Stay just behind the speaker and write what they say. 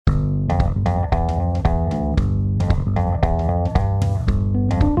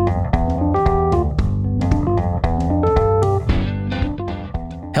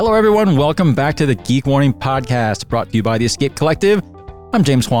Hello, everyone. Welcome back to the Geek Warning Podcast, brought to you by the Escape Collective. I'm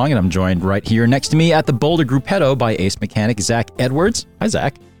James Huang, and I'm joined right here next to me at the Boulder Gruppetto by ace mechanic Zach Edwards. Hi,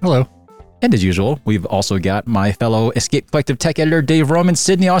 Zach. Hello. And as usual, we've also got my fellow Escape Collective tech editor, Dave Rome, in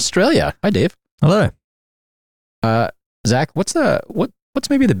Sydney, Australia. Hi, Dave. Hello. Zach, what's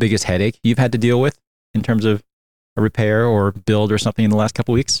maybe the biggest headache you've had to deal with in terms of a repair or build or something in the last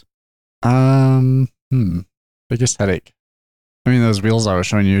couple weeks? Biggest headache. I mean, those wheels I was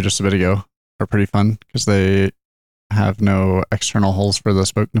showing you just a bit ago are pretty fun because they have no external holes for the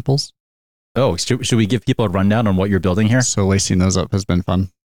spoke nipples. Oh, should we give people a rundown on what you're building here? So lacing those up has been fun.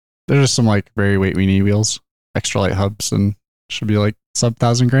 They're just some like very weeny wheels, extra light hubs, and should be like sub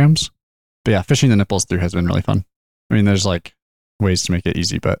 1,000 grams. But yeah, fishing the nipples through has been really fun. I mean, there's like ways to make it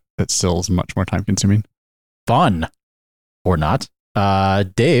easy, but it still is much more time consuming. Fun. Or not.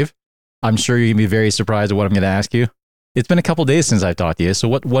 Dave, I'm sure you're going to be very surprised at what I'm going to ask you. It's been a couple days since I talked to you. So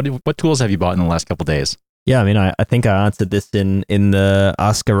what tools have you bought in the last couple days? Yeah, I mean, I think I answered this in the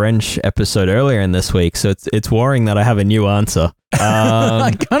Ask a Wrench episode earlier in this week, so it's worrying that I have a new answer.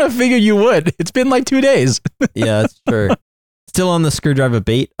 I kind of figured you would. It's been like 2 days. Yeah, that's true. Still on the screwdriver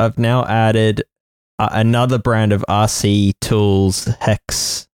beat. I've now added another brand of RC Tools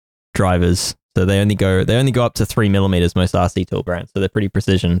hex drivers. So they only go up to 3 millimeters, most RC tool brands. So they're pretty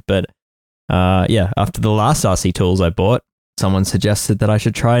precision. But yeah, after the last RC Tools I bought, someone suggested that I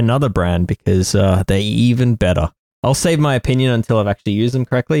should try another brand because they're even better. I'll save my opinion until I've actually used them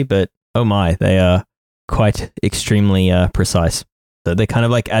correctly, but oh my, they are quite extremely precise. So they're kind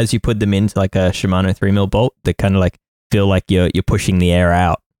of like, as you put them into like a Shimano 3mm bolt, they kind of like feel like you're pushing the air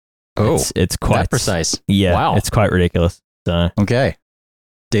out. Oh, it's quite that precise. Yeah, wow. It's quite ridiculous. So okay,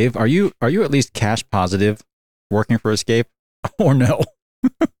 Dave, are you at least cash positive working for Escape or no?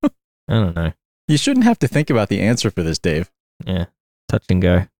 I don't know. You shouldn't have to think about the answer for this, Dave. Yeah, touch and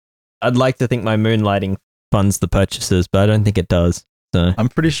go. I'd like to think my moonlighting funds the purchases, but I don't think it does. So I'm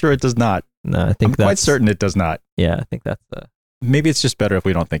pretty sure it does not. No, I think I'm quite certain it does not. Yeah, I think that's the. Maybe it's just better if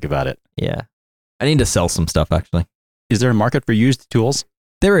we don't think about it. Yeah, I need to sell some stuff actually. Is there a market for used tools?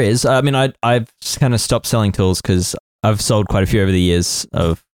 There is. I mean, I've kind of stopped selling tools because I've sold quite a few over the years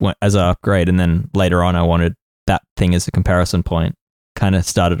as I upgrade, and then later on I wanted that thing as a comparison point. Kind of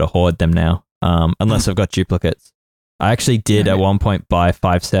started to hoard them now, unless I've got duplicates. I actually did at one point buy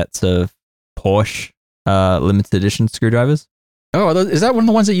 5 sets of Porsche limited edition screwdrivers. Oh, is that one of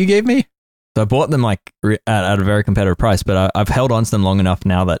the ones that you gave me? So I bought them like at a very competitive price, but I've held on to them long enough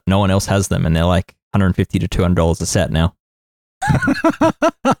now that no one else has them, and they're like $150 to $200 a set now.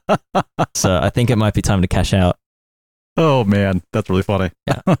 So I think it might be time to cash out. Oh man, that's really funny.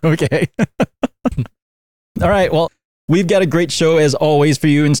 Yeah. Okay. All right. Well, we've got a great show as always for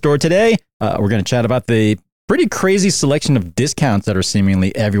you in store today. We're going to chat about the pretty crazy selection of discounts that are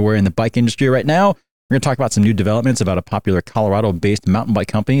seemingly everywhere in the bike industry right now. We're going to talk about some new developments about a popular Colorado-based mountain bike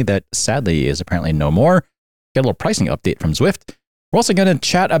company that sadly is apparently no more. Got a little pricing update from Zwift. We're also going to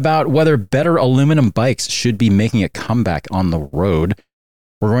chat about whether better aluminum bikes should be making a comeback on the road.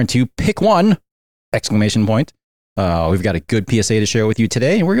 We're going to pick one! Exclamation point. We've got a good PSA to share with you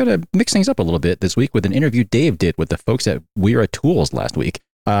today, and we're going to mix things up a little bit this week with an interview Dave did with the folks at Weira Tools last week.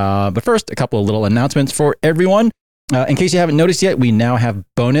 But first, a couple of little announcements for everyone. In case you haven't noticed yet, we now have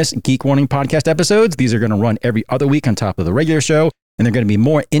bonus Geek Warning podcast episodes. These are going to run every other week on top of the regular show, and they're going to be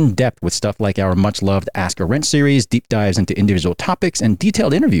more in-depth with stuff like our much-loved Ask a Wrench series, deep dives into individual topics, and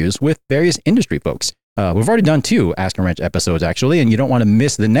detailed interviews with various industry folks. We've already done 2 Ask a Wrench episodes, actually, and you don't want to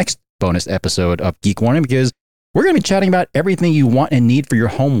miss the next bonus episode of Geek Warning because we're going to be chatting about everything you want and need for your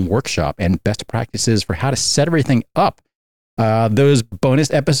home workshop and best practices for how to set everything up. Those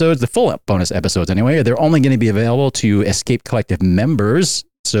bonus episodes, the full bonus episodes anyway, they're only going to be available to Escape Collective members.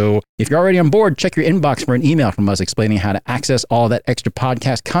 So if you're already on board, check your inbox for an email from us explaining how to access all that extra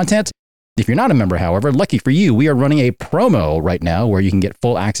podcast content. If you're not a member, however, lucky for you, we are running a promo right now where you can get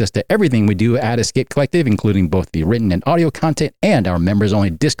full access to everything we do at Escape Collective, including both the written and audio content and our members-only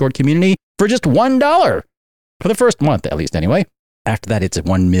Discord community for just $1 for the first month, at least anyway. After that, it's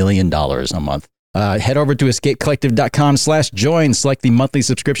 $1 million a month. Head over to escapecollective.com/join, select the monthly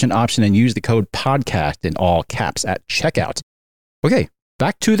subscription option, and use the code podcast in all caps at checkout. Okay,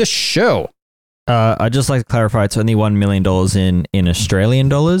 back to the show. I'd just like to clarify, it's only $1 million in Australian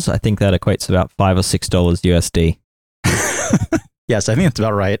dollars. I think that equates to about $5 or $6 USD. Yes, I think that's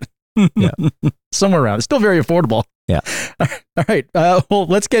about right. Yeah. Somewhere around. It's still very affordable. Yeah. All right. Well,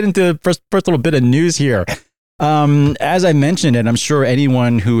 let's get into first little bit of news here. As I mentioned, and I'm sure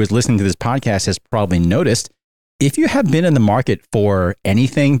anyone who is listening to this podcast has probably noticed, if you have been in the market for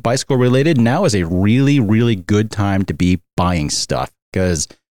anything bicycle related, now is a really, really good time to be buying stuff because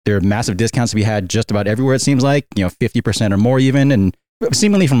There are massive discounts to be had just about everywhere, it seems like, 50% or more even, and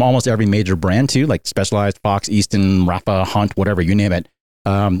seemingly from almost every major brand too, like Specialized, Fox, Easton, Rafa, Hunt, whatever, you name it.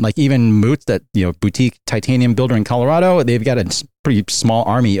 Like even Moots, that boutique titanium builder in Colorado, they've got a pretty small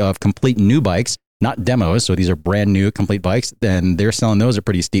army of complete new bikes, not demos. So these are brand new complete bikes, and they're selling those at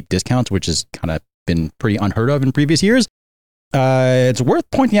pretty steep discounts, which has kind of been pretty unheard of in previous years. It's worth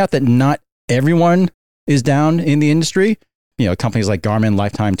pointing out that not everyone is down in the industry. Companies like Garmin,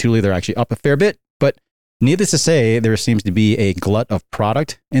 Lifetime, Thule, they're actually up a fair bit. But needless to say, there seems to be a glut of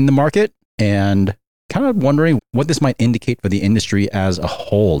product in the market, and kind of wondering what this might indicate for the industry as a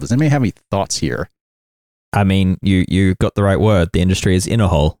whole. Does anybody have any thoughts here? I mean, you got the right word. The industry is in a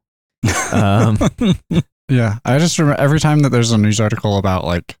hole. Yeah, I just remember every time that there's a news article about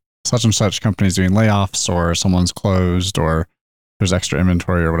like such and such companies doing layoffs or someone's closed or there's extra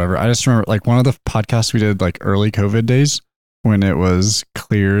inventory or whatever. I just remember like one of the podcasts we did like early COVID days when it was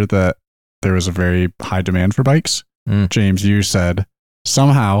clear that there was a very high demand for bikes. James, you said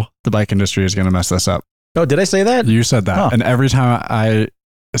somehow the bike industry is going to mess this up. Oh, did I say that? You said that. Huh. And every time I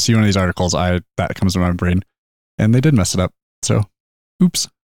see one of these articles, that comes to my brain. And they did mess it up. So, oops.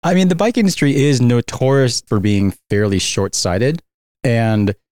 I mean, the bike industry is notorious for being fairly short-sighted.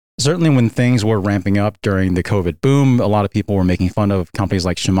 And certainly when things were ramping up during the COVID boom, a lot of people were making fun of companies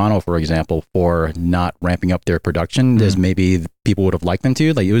like Shimano, for example, for not ramping up their production as maybe people would have liked them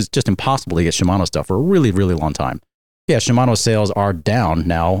to. Like, it was just impossible to get Shimano stuff for a really, really long time. Yeah, Shimano sales are down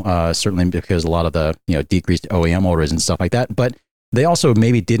now, certainly because a lot of the decreased OEM orders and stuff like that. But they also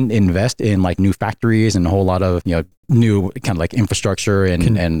maybe didn't invest in like new factories and a whole lot of new kind of like infrastructure and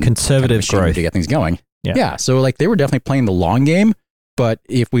conservative kind of growth to get things going. Yeah. So like they were definitely playing the long game. But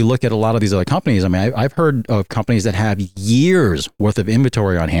if we look at a lot of these other companies, I mean, I've heard of companies that have years worth of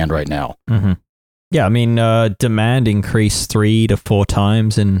inventory on hand right now. Mm-hmm. Yeah, I mean, demand increased 3 to 4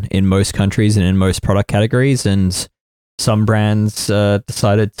 times in most countries and in most product categories, and some brands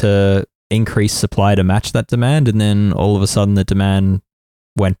decided to increase supply to match that demand, and then all of a sudden the demand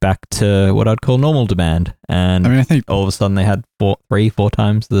went back to what I'd call normal demand, and I think all of a sudden they had 3-4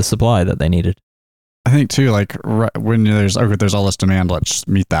 times the supply that they needed. I think too, like when there's all this demand, let's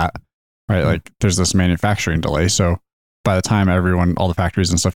meet that, right? Like there's this manufacturing delay, so by the time all the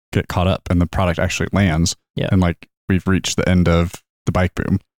factories and stuff get caught up and the product actually lands, and like we've reached the end of the bike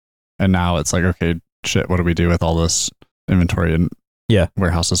boom, and now it's like, okay, shit, what do we do with all this inventory and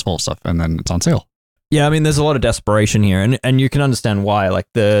warehouses full of stuff, and then it's on sale. Yeah, I mean, there's a lot of desperation here, and you can understand why. Like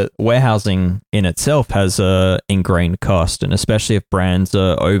the warehousing in itself has a ingrained cost, and especially if brands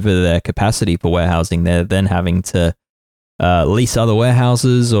are over their capacity for warehousing, they're then having to lease other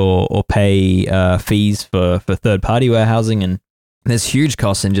warehouses or pay fees for third-party warehousing, and there's huge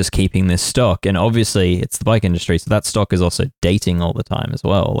costs in just keeping this stock. And obviously, it's the bike industry, so that stock is also dating all the time as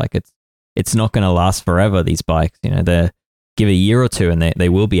well. Like it's not going to last forever. These bikes, they're give it a year or two and they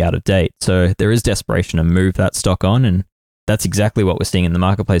will be out of date. So there is desperation to move that stock on, and that's exactly what we're seeing in the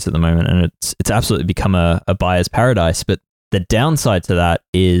marketplace at the moment. And it's absolutely become a buyer's paradise. But the downside to that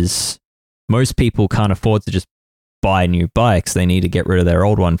is most people can't afford to just buy new bikes. They need to get rid of their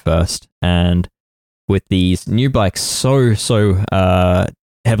old one first. And with these new bikes so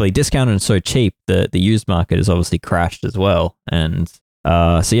heavily discounted and so cheap, the used market has obviously crashed as well. And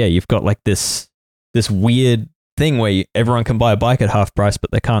so yeah, you've got like this weird thing where everyone can buy a bike at half price, but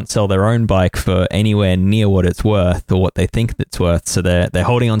they can't sell their own bike for anywhere near what it's worth or what they think it's worth. So they're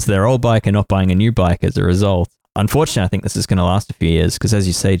holding onto their old bike and not buying a new bike as a result. Unfortunately, I think this is going to last a few years because, as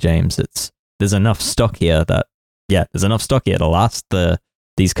you say, James, there's enough stock here to last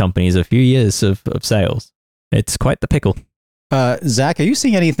these companies a few years of sales. It's quite the pickle. Zach, are you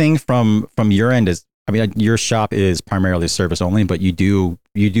seeing anything from your end? Your shop is primarily service only, but you do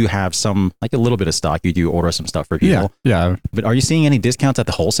have some, like a little bit of stock. You do order some stuff for people. Yeah. But are you seeing any discounts at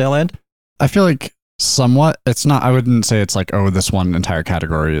the wholesale end? I feel like somewhat. It's not, I wouldn't say it's like, oh, this one entire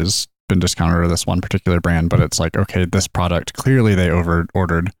category has been discounted or this one particular brand, but it's like, okay, this product, clearly they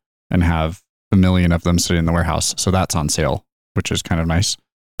ordered and have a million of them sitting in the warehouse. So that's on sale, which is kind of nice.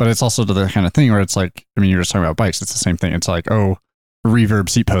 But it's also the kind of thing where it's like, you're just talking about bikes. It's the same thing. It's like, oh, Reverb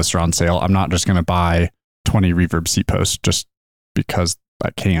seat posts are on sale. I'm not just going to buy 20 Reverb seat posts just because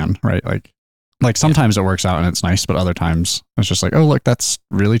I can, right? Like sometimes it works out and it's nice, but other times it's just like, oh, look, that's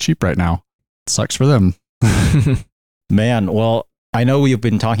really cheap right now. It sucks for them. Man, well, I know we've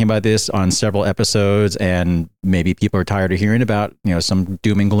been talking about this on several episodes, and maybe people are tired of hearing about, some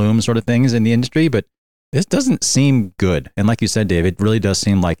doom and gloom sort of things in the industry, but this doesn't seem good. And like you said, Dave, it really does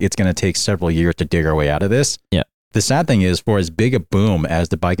seem like it's going to take several years to dig our way out of this. Yeah. The sad thing is, for as big a boom as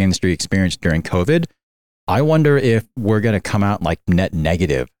the bike industry experienced during COVID, I wonder if we're going to come out like net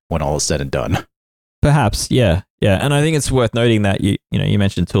negative when all is said and done. Perhaps, yeah. And I think it's worth noting that you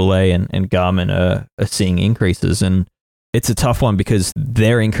mentioned Tool and Garmin are seeing increases, and it's a tough one because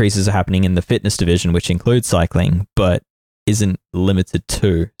their increases are happening in the fitness division, which includes cycling, but isn't limited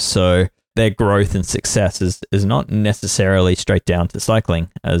to. So their growth and success is not necessarily straight down to cycling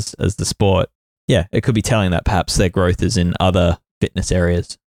as the sport. Yeah, it could be telling that perhaps their growth is in other fitness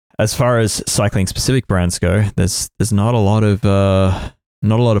areas. As far as cycling specific brands go, there's not a lot of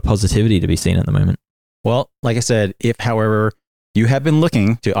positivity to be seen at the moment. Well, like I said, if however you have been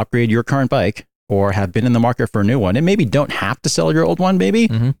looking to upgrade your current bike or have been in the market for a new one and maybe don't have to sell your old one, maybe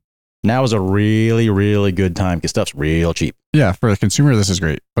now is a really, really good time because stuff's real cheap. Yeah, for the consumer, this is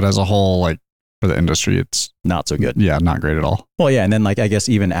great. But as a whole, like for the industry, it's not so good. Yeah, not great at all. Well, yeah. And then like, I guess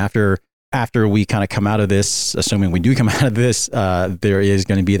even after we kind of come out of this, assuming we do come out of this, there is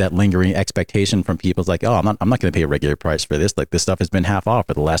going to be that lingering expectation from people. It's like, oh, I'm not going to pay a regular price for this. Like this stuff has been half off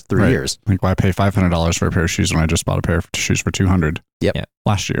for the last 3 years. Like why pay $500 for a pair of shoes when I just bought a pair of shoes for $200? Yep.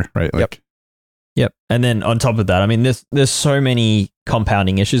 Last year, right? Like, Yep. And then on top of that, I mean, there's so many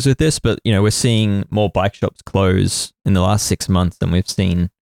compounding issues with this, but we're seeing more bike shops close in the last 6 months than we've seen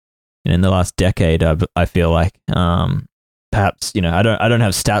in the last decade. I feel like, perhaps, I don't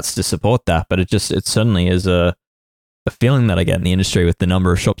have stats to support that, but it certainly is a feeling that I get in the industry with the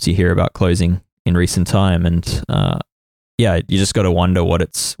number of shops you hear about closing in recent time. And, you just got to wonder what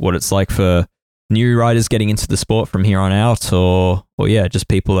it's like for new riders getting into the sport from here on out, or just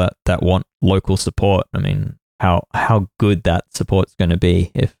people that want local support. I mean, how good that support's going to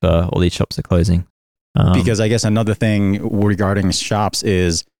be if all these shops are closing. Because I guess another thing regarding shops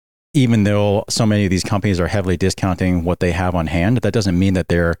is, even though so many of these companies are heavily discounting what they have on hand, that doesn't mean that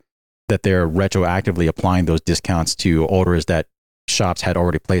they're retroactively applying those discounts to orders that shops had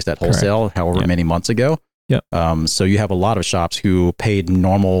already placed at wholesale, however many months ago. So you have a lot of shops who paid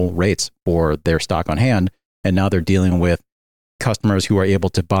normal rates for their stock on hand, and now they're dealing with customers who are able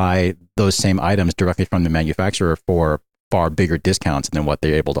to buy those same items directly from the manufacturer for far bigger discounts than what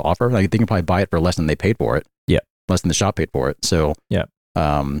they're able to offer. Like they can probably buy it for less than they paid for it. Less than the shop paid for it. So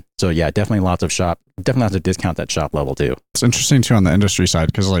definitely lots of discounts at shop level too. It's interesting too on the industry side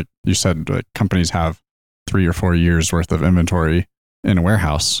because, like you said, like companies have 3 or 4 years worth of inventory in a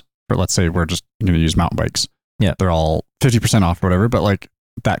warehouse. Or let's say we're just going to use mountain bikes. Yeah, they're all 50% off or whatever. But like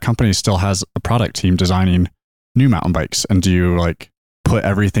that company still has a product team designing new mountain bikes. And do you like put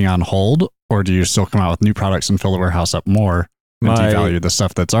everything on hold, or do you still come out with new products and fill the warehouse up more and devalue the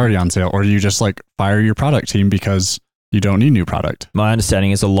stuff that's already on sale, or do you just like fire your product team because you don't need new product? My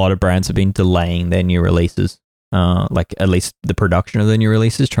understanding is a lot of brands have been delaying their new releases, like at least the production of the new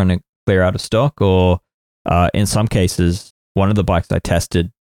releases, trying to clear out of stock, or in some cases, one of the bikes I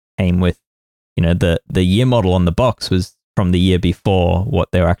tested came with, the year model on the box was from the year before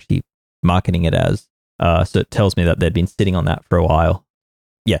what they were actually marketing it as. So it tells me that they'd been sitting on that for a while.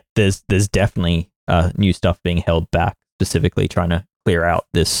 Yeah, there's definitely new stuff being held back, specifically trying to clear out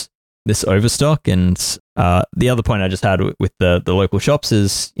this overstock. And the other point I just had with the local shops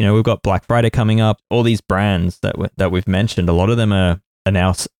is, we've got Black Friday coming up. All these brands that we've mentioned, a lot of them are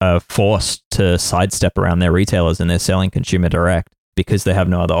now forced to sidestep around their retailers, and they're selling consumer direct because they have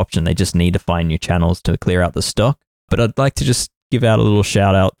no other option. They just need to find new channels to clear out the stock. But I'd like to just give out a little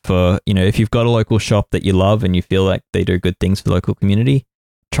shout out for, if you've got a local shop that you love and you feel like they do good things for the local community,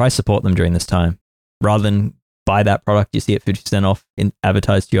 try support them during this time. Rather than buy that product you see at 50% off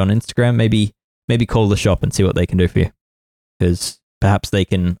advertised to you on Instagram, maybe call the shop and see what they can do for you, because perhaps they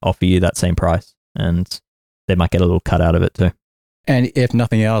can offer you that same price and they might get a little cut out of it too. And if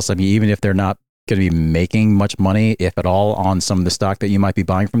nothing else, I mean, even if they're not going to be making much money, if at all, on some of the stock that you might be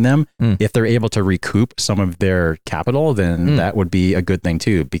buying from them, if they're able to recoup some of their capital, then that would be a good thing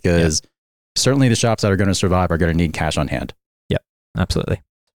too, because certainly the shops that are going to survive are going to need cash on hand. Yep, absolutely.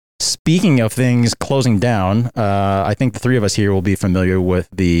 Speaking of things closing down, I think the three of us here will be familiar with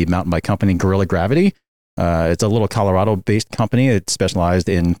the mountain bike company Gorilla Gravity. It's a little Colorado-based company. It's specialized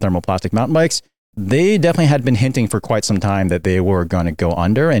in thermoplastic mountain bikes. They definitely had been hinting for quite some time that they were going to go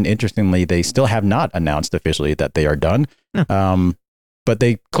under. And interestingly, they still have not announced officially that they are done. But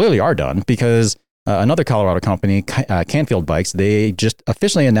they clearly are done, because another Colorado company, Canfield Bikes, they just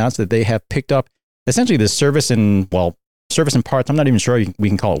officially announced that they have picked up essentially the service and parts. I'm not even sure we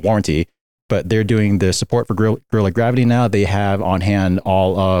can call it warranty, but they're doing the support for Gorilla Gravity now. They have on hand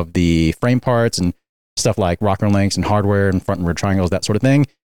all of the frame parts and stuff like rocker links and hardware and front and rear triangles, that sort of thing.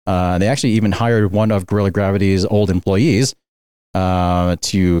 They actually even hired one of Gorilla Gravity's old employees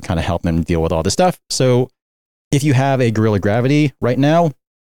to kind of help them deal with all this stuff. So if you have a Gorilla Gravity right now,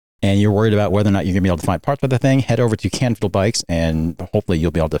 and you're worried about whether or not you're going to be able to find parts for the thing, head over to Canfield Bikes, and hopefully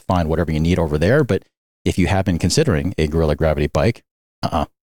you'll be able to find whatever you need over there. But if you have been considering a Gorilla Gravity bike,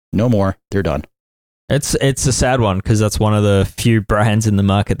 no more. They're done. It's a sad one because that's one of the few brands in the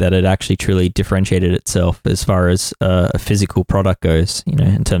market that had actually truly differentiated itself as far as a physical product goes,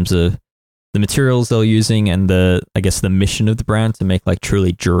 in terms of the materials they're using and the mission of the brand to make like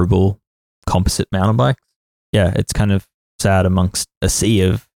truly durable composite mountain bikes. Yeah, it's kind of sad amongst a sea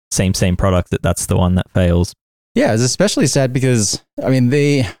of same product that's the one that fails. Yeah, it's especially sad because,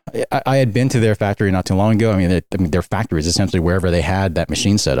 I had been to their factory not too long ago. Their factory is essentially wherever they had that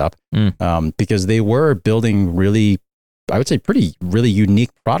machine set up, because they were building really, I would say, really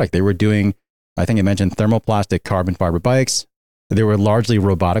unique product. They were doing, I think I mentioned, thermoplastic carbon fiber bikes. They were largely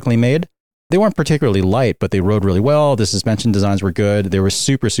robotically made. They weren't particularly light, but they rode really well. The suspension designs were good. They were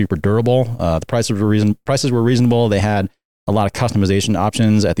super durable. The prices were reasonable. They had a lot of customization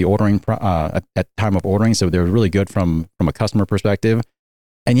options at the ordering at time of ordering, so they were really good from a customer perspective.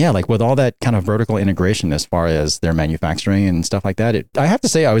 And yeah, like with all that kind of vertical integration as far as their manufacturing and stuff like that, I have to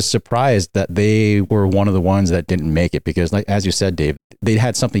say I was surprised that they were one of the ones that didn't make it because, like as you said, Dave, they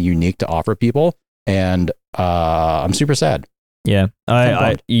had something unique to offer people, and I'm super sad. Yeah,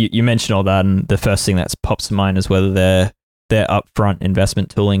 you mentioned all that, and the first thing that pops to mind is whether their upfront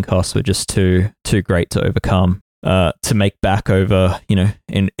investment tooling costs were just too great to overcome to make back over,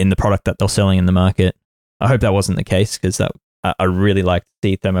 in the product that they're selling in the market. I hope that wasn't the case because I really like to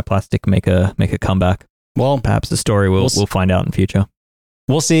see thermoplastic make a comeback. Well, perhaps the story we'll find out in future.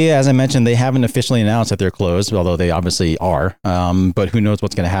 We'll see. As I mentioned, they haven't officially announced that they're closed, although they obviously are. But who knows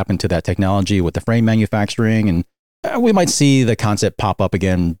what's going to happen to that technology with the frame manufacturing, and we might see the concept pop up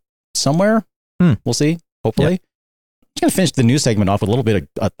again somewhere. We'll see. Hopefully, I'm just going to finish the news segment off with a little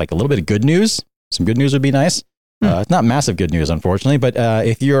bit of good news. Some good news would be nice. It's not massive good news, unfortunately, but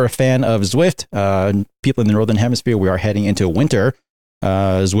if you're a fan of Zwift, people in the Northern Hemisphere, we are heading into winter.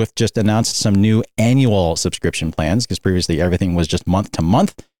 Zwift just announced some new annual subscription plans because previously everything was just month to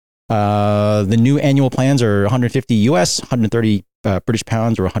month. The new annual plans are 150 US, 130 British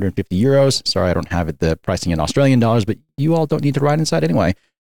pounds, or 150 euros. Sorry, I don't have the pricing in Australian dollars, but you all don't need to ride inside anyway.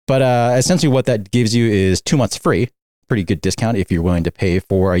 But essentially what that gives you is 2 months free. Pretty good discount if you're willing to pay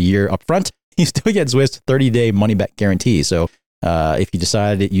for a year up front. You still get Zwift's 30-day money-back guarantee. So if you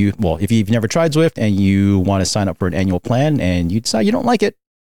decide that if you've never tried Zwift and you want to sign up for an annual plan and you decide you don't like it,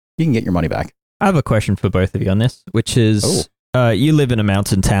 you can get your money back. I have a question for both of you on this, which is you live in a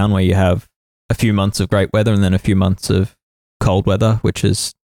mountain town where you have a few months of great weather and then a few months of cold weather, which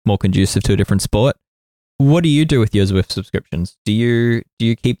is more conducive to a different sport. What do you do with your Zwift subscriptions? Do you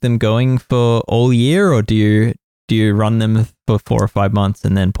keep them going for all year, or do you run them for 4 or 5 months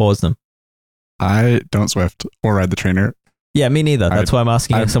and then pause them? I don't Zwift or ride the trainer. Yeah, me neither. That's why I'm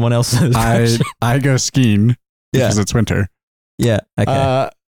asking if someone else. I go skiing because it's winter. Yeah. Okay.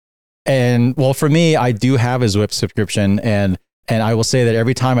 And well, for me, I do have a Zwift subscription, and I will say that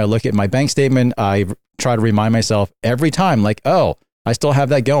every time I look at my bank statement, I try to remind myself every time, like, oh, I still have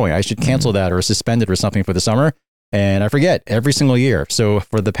that going. I should cancel that or suspend it or something for the summer. And I forget every single year. So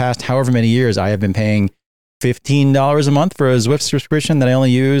for the past however many years, I have been paying $15 a month for a Zwift subscription that I only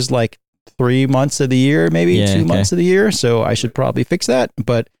use like 3 months of the year, maybe 2 months of the year. So I should probably fix that.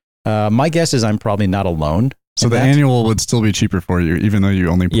 But my guess is I'm probably not alone. So the annual would still be cheaper for you, even though you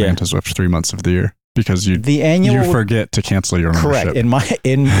only plan to Zwift 3 months of the year, because you forget to cancel your membership. Correct.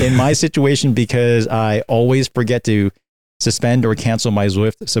 In my situation, because I always forget to suspend or cancel my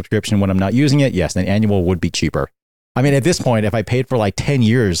Zwift subscription when I'm not using it, yes, the annual would be cheaper. I mean, at this point, if I paid for like 10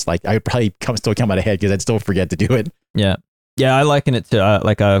 years, like I'd probably still come out ahead because I'd still forget to do it. Yeah. Yeah, I liken it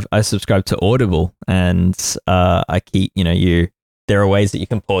to I subscribe to Audible, and I keep there are ways that you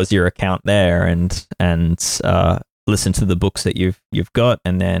can pause your account there and listen to the books that you've got,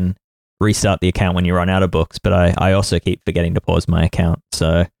 and then restart the account when you run out of books. But I also keep forgetting to pause my account.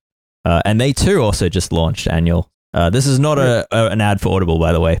 So and they too also just launched annual. This is not an ad for Audible,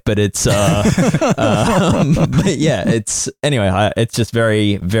 by the way, but it's but yeah, it's just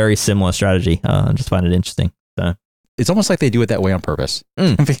very, very similar strategy. I just find it interesting. So. It's almost like they do it that way on purpose.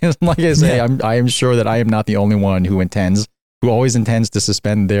 Because like I say, I am sure that I am not the only one who always intends to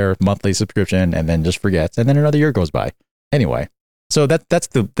suspend their monthly subscription and then just forgets, and then another year goes by. Anyway, so that's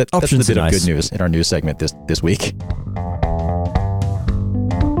the bit of good news in our news segment this week.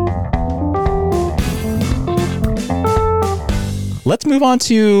 Let's move on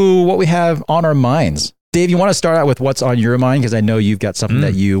to what we have on our minds. Dave, you want to start out with what's on your mind? Because I know you've got something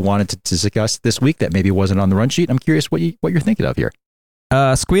that you wanted to discuss this week that maybe wasn't on the run sheet. I'm curious what you're thinking of here.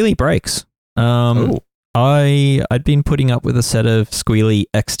 Squealy brakes. I'd been putting up with a set of squealy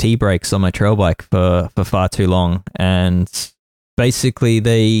XT brakes on my trail bike for far too long, and basically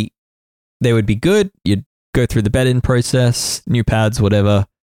they would be good. You'd go through the bed-in process, new pads, whatever,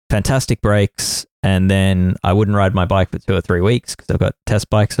 fantastic brakes, and then I wouldn't ride my bike for 2 or 3 weeks because I've got test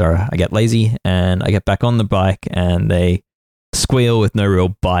bikes, or I get lazy and I get back on the bike and they squeal with no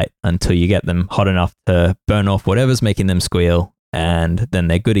real bite until you get them hot enough to burn off whatever's making them squeal, and then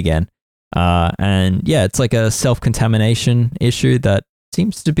they're good again. And yeah, it's like a self-contamination issue that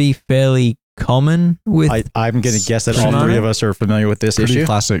seems to be fairly common with. I'm going to guess that all three of us are familiar with this Pretty issue.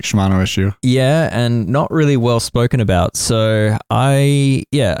 classic Shimano issue. Yeah, and not really well spoken about. So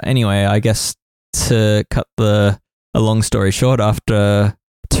anyway, I guess to cut a long story short, after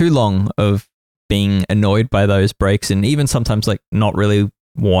too long of being annoyed by those brakes and even sometimes like not really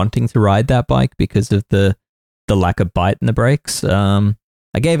wanting to ride that bike because of the lack of bite in the brakes,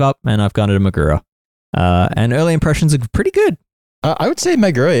 I gave up and I've gone to Magura. And early impressions are pretty good. I would say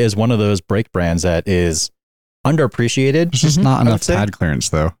Magura is one of those brake brands that is underappreciated. There's just not enough pad clearance,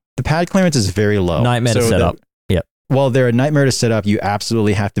 though. The pad clearance is very low. Nightmare to set up. Yep. Well, they're a nightmare to set up. You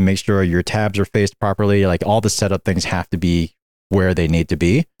absolutely have to make sure your tabs are faced properly. Like all the setup things have to be where they need to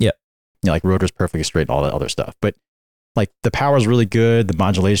be. Yep. You know, like rotor's perfectly straight and all that other stuff. But like the power is really good. The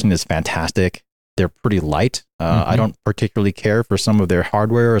modulation is fantastic. They're pretty light. I don't particularly care for some of their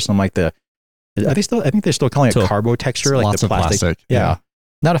hardware or some like the. Are they still? I think they're still calling it carbo texture, like lots the of plastic. Yeah,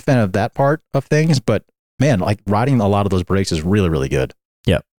 not a fan of that part of things, but man, like riding a lot of those brakes is really, really good.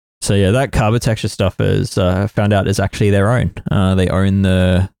 Yep. So yeah, that carbo texture stuff is found out is actually their own. They own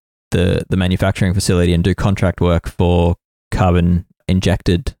the manufacturing facility and do contract work for carbon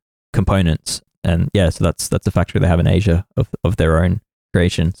injected components, and yeah, so that's a factory they have in Asia of their own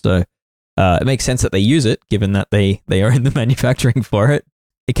creation. So it makes sense that they use it, given that they own the manufacturing for it.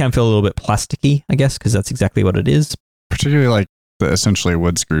 It can feel a little bit plasticky, I guess, because that's exactly what it is. Particularly like the essentially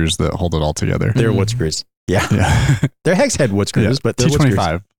wood screws that hold it all together. They're wood screws. Yeah. They're hex head wood screws, but they're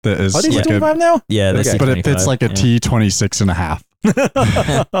T25. That is Are they like T25 now? Yeah, Okay. but it fits like a T26 and a half.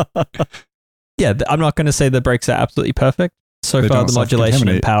 Yeah, I'm not going to say the brakes are absolutely perfect. So They far, don't the modulation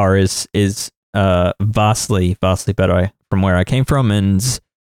and self-contaminate. power is vastly better from where I came from, and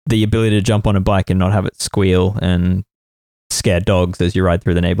the ability to jump on a bike and not have it squeal and scare dogs as you ride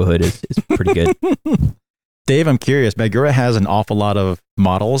through the neighborhood is pretty good. Dave, I'm curious. Magura has an awful lot of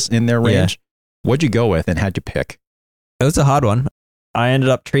models in their range. What'd you go with and how'd you pick? It was a hard one. I ended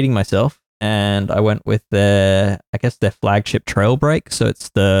up treating myself and I went with their flagship trail brake. So it's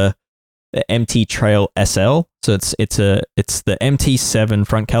the MT Trail SL. So it's the MT7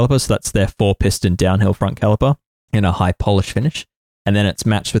 front caliper. So that's their 4-piston downhill front caliper in a high polish finish. And then it's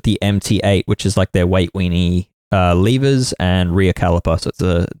matched with the MT8, which is like their weight weenie levers and rear caliper. So it's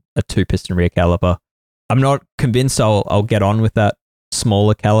a 2-piston rear caliper. I'm not convinced I'll get on with that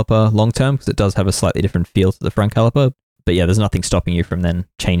smaller caliper long term because it does have a slightly different feel to the front caliper. But yeah, there's nothing stopping you from then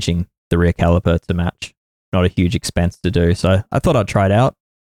changing the rear caliper to match. Not a huge expense to do. So I thought I'd try it out.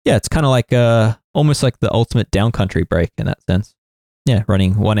 Yeah, it's kind of like almost like the ultimate downcountry brake in that sense. Yeah,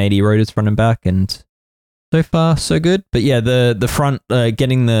 running 180 rotors front and back, and so far so good. But yeah, the front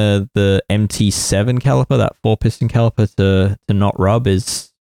getting the MT7 caliper, that 4-piston caliper to not rub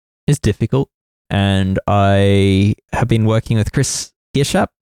is difficult. And I have been working with Chris Hirschap,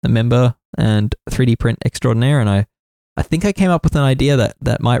 a member and 3D print extraordinaire, and I think I came up with an idea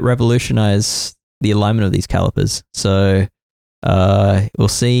that might revolutionize the alignment of these calipers. So we'll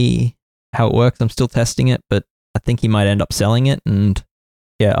see how it works. I'm still testing it, but I think he might end up selling it, and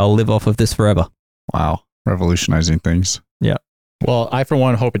yeah, I'll live off of this forever. Wow. Revolutionizing things. Yeah. Well, I for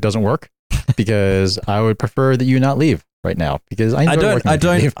one hope it doesn't work because I would prefer that you not leave right now because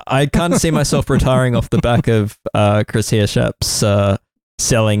I can't see myself retiring off the back of Chris Hirschap's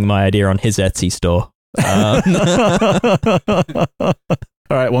selling my idea on his Etsy store. All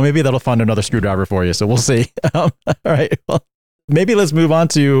right. Well, maybe that'll fund another screwdriver for you. So we'll see. All right. Well, maybe let's move on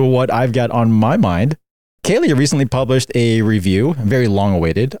to what I've got on my mind. Kaylee recently published a review, very long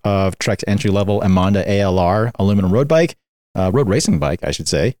awaited, of Trek's entry-level Amanda ALR aluminum road racing bike, I should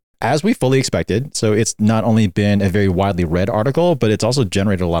say, as we fully expected. So it's not only been a very widely read article, but it's also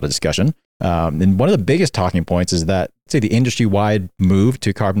generated a lot of discussion. And one of the biggest talking points is that, say, the industry-wide move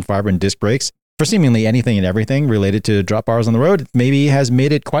to carbon fiber and disc brakes for seemingly anything and everything related to drop bars on the road maybe has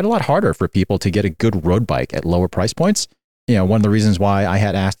made it quite a lot harder for people to get a good road bike at lower price points. You know, one of the reasons why I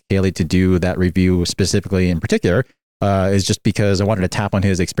had asked Kaylee to do that review specifically in particular is just because I wanted to tap on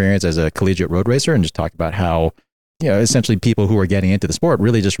his experience as a collegiate road racer and just talk about how, you know, essentially people who are getting into the sport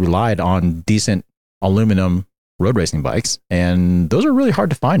really just relied on decent aluminum road racing bikes. And those are really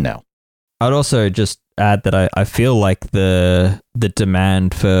hard to find now. I'd also just add that I feel like the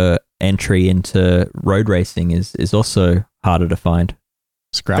demand for entry into road racing is also harder to find.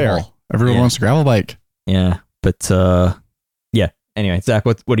 It's gravel. Fair. Everyone Yeah. wants a gravel bike. Yeah, but yeah. Anyway, Zach,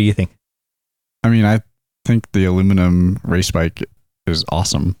 what do you think? I mean, I think the aluminum race bike is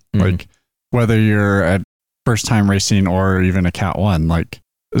awesome. Mhm. Like, whether you're at first time racing or even a Cat 1, like,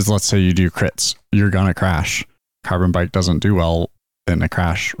 let's say you do crits, you're going to crash. Carbon bike doesn't do well in a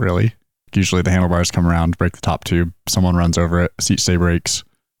crash, really. Usually the handlebars come around, break the top tube, someone runs over it, seat stay breaks.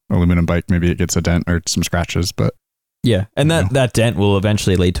 Aluminum bike, maybe it gets a dent or some scratches, but Yeah, and You know. that dent will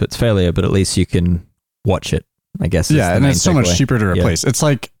eventually lead to its failure, but at least you can watch it, I guess. is yeah, the and main it's so much takeaway. cheaper to Yeah. replace. It's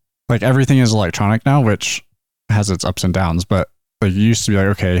like everything is electronic now, which has its ups and downs, but like you used to be like,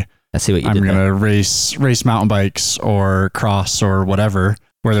 okay, I see what you I'm did going there. to race mountain bikes or cross or whatever,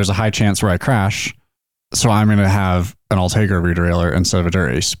 where there's a high chance where I crash. So I'm going to have an Ultegra rederailleur instead of a dirt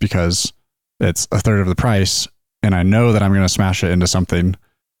race because it's a third of the price. And I know that I'm going to smash it into something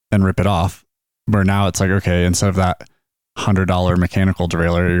and rip it off. Where now it's like, okay, instead of that $100 mechanical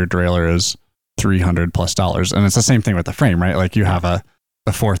derailleur, your derailleur is $300+. And it's the same thing with the frame, right? Like you have a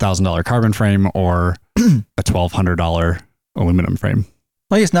 $4,000 carbon frame or a $1,200 aluminum frame.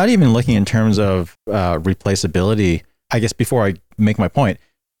 Like, it's not even looking in terms of replaceability. I guess before I make my point,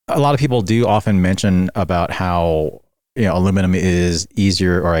 a lot of people do often mention about how aluminum is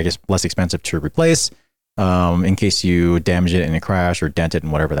easier, or I guess less expensive to replace in case you damage it in a crash or dent it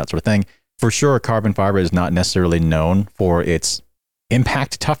and whatever, that sort of thing. For sure, carbon fiber is not necessarily known for its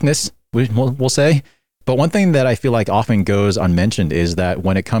impact toughness, we'll say. But one thing that I feel like often goes unmentioned is that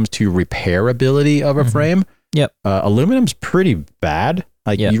when it comes to repairability of a frame, Yep. Aluminum's pretty bad.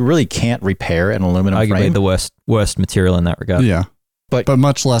 Like, Yeah. you really can't repair an aluminum Arguably frame. the worst material in that regard. Yeah. But- But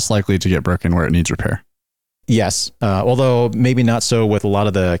much less likely to get broken where it needs repair. Yes, although maybe not so with a lot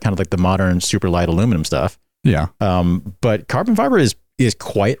of the kind of like the modern super light aluminum stuff. Yeah. But carbon fiber is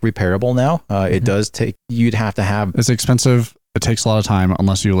quite repairable now. It does take, you'd have to have, It's expensive. It takes a lot of time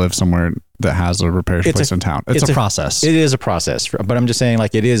unless you live somewhere that has a repair It's place a- in town. It's a process. it is a process, but I'm just saying,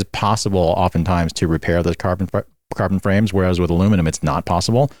 like, it is possible oftentimes to repair those carbon frames, whereas with aluminum, it's not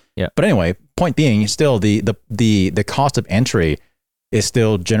possible. Yeah. But anyway, point being, still the cost of entry is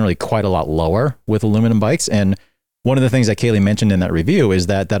still generally quite a lot lower with aluminum bikes. And one of the things that Kaylee mentioned in that review is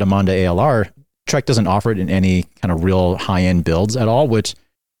that Amonda ALR, Trek doesn't offer it in any kind of real high-end builds at all, which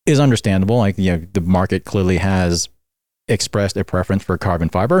is understandable. Like, the market clearly has expressed a preference for carbon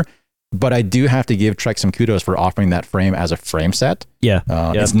fiber, but I do have to give Trek some kudos for offering that frame as a frame set. Yeah.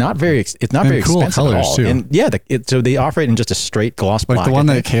 It's not very And very cool expensive at colors, all. too. And yeah, so they offer it in just a straight gloss like black. the one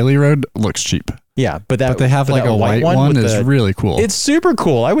I that think. Kaylee rode looks cheap. Yeah, but But they have like that a white one with is the- really cool. It's super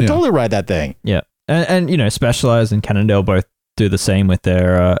cool. I would Yeah. totally ride that thing. Yeah. And Specialized and Cannondale both do the same with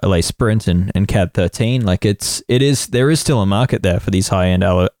their LA Sprint and CAD 13. Like, there is still a market there for these high-end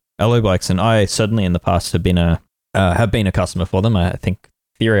alloy bikes, and I certainly in the past have been a customer for them. I think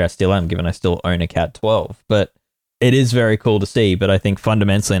theory I still am, given I still own a CAD 12, but it is very cool to see. But I think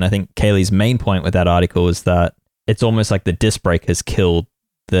fundamentally, and I think Kaylee's main point with that article is that it's almost like the disc brake has killed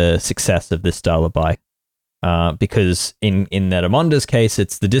the success of this style of bike. Because in that Amonda's case,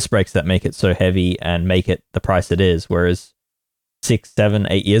 it's the disc brakes that make it so heavy and make it the price it is. Whereas 6, 7,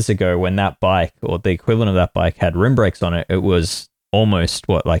 8 years ago, when that bike or the equivalent of that bike had rim brakes on it, it was almost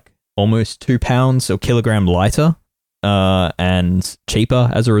 2 pounds or kilogram lighter, and cheaper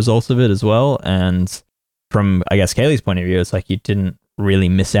as a result of it as well. And from, I guess, Kaylee's point of view, it's like you didn't really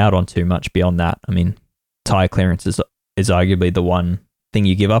miss out on too much beyond that. I mean, tire clearance is arguably the one thing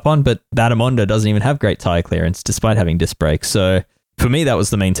you give up on, but that Amonda doesn't even have great tire clearance despite having disc brakes. So for me, that was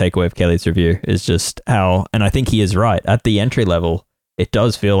the main takeaway of Kaylee's review, is just how, and I think he is right, at the entry level, it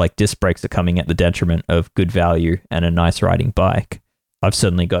does feel like disc brakes are coming at the detriment of good value and a nice riding bike. I've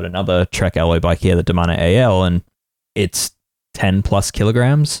certainly got another Trek alloy bike here, the Damana AL, and it's 10 plus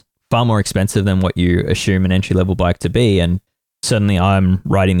kilograms, far more expensive than what you assume an entry level bike to be. And certainly I'm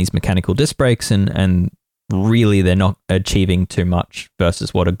riding these mechanical disc brakes, and really they're not achieving too much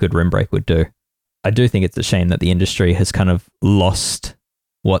versus what a good rim brake would do. I do think it's a shame that the industry has kind of lost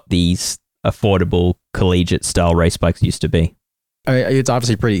what these affordable collegiate style race bikes used to be. It's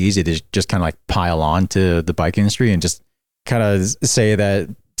obviously pretty easy to just kind of like pile on to the bike industry and just kind of say that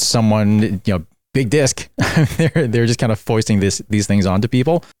someone, big disc, they're just kind of foisting these things onto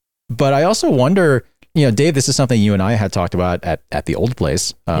people. But I also wonder, Dave, this is something you and I had talked about at the old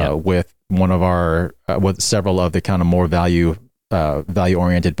place with one of our with several of the kind of more value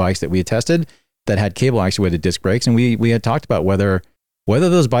oriented bikes that we had tested that had cable actuated disc brakes, and we had talked about whether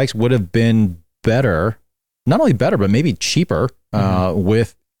those bikes would have been better, not only better but maybe cheaper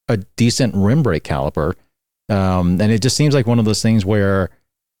with a decent rim brake caliper. And it just seems like one of those things where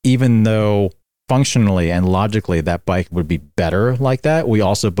even though functionally and logically that bike would be better like that, we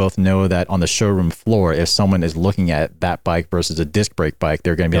also both know that on the showroom floor, if someone is looking at that bike versus a disc brake bike,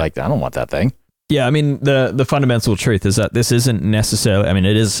 they're going to be like, I don't want that thing. Yeah, I mean, the fundamental truth is that this isn't necessarily, I mean,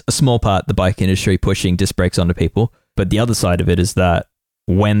 it is a small part of the bike industry pushing disc brakes onto people, but the other side of it is that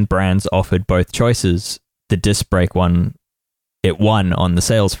when brands offered both choices, the disc brake one, it won on the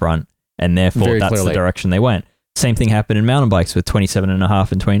sales front, and therefore Very that's clearly. the direction they went. Same thing happened in mountain bikes with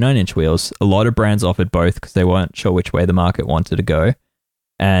 27.5 and 29-inch wheels. A lot of brands offered both because they weren't sure which way the market wanted to go,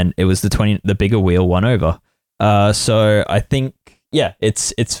 and it was the bigger wheel won over. So I think, yeah,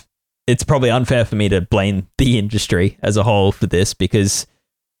 it's probably unfair for me to blame the industry as a whole for this, because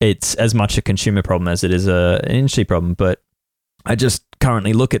it's as much a consumer problem as it is an industry problem. But I just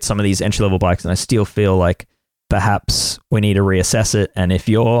currently look at some of these entry-level bikes and I still feel like perhaps we need to reassess it. And if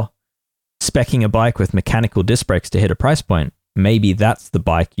you're speccing a bike with mechanical disc brakes to hit a price point, maybe that's the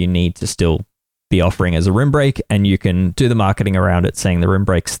bike you need to still be offering as a rim brake, and you can do the marketing around it saying the rim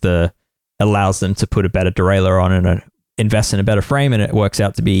brake's allows them to put a better derailleur on and invest in a better frame, and it works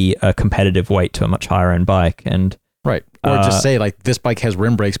out to be a competitive weight to a much higher end bike. And Right. Or just say like this bike has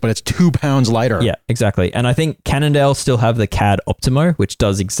rim brakes, but it's 2 pounds lighter. yeah, exactly. And I think Cannondale still have the CAD Optimo, which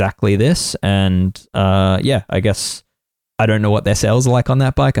does exactly this. And yeah, I guess I don't know what their sales are like on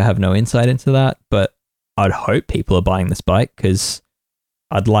that bike. I have no insight into that, but I'd hope people are buying this bike because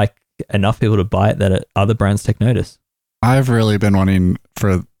I'd like enough people to buy it that other brands take notice. I've really been wanting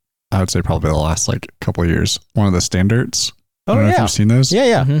for, I would say probably the last like couple of years, one of the standards. I don't know if you've seen those. Yeah,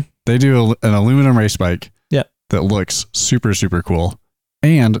 yeah. Mm-hmm. They do an aluminum race bike. Yeah. That looks super, super cool.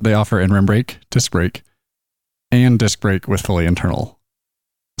 And they offer in rim brake, disc brake, and disc brake with fully internal.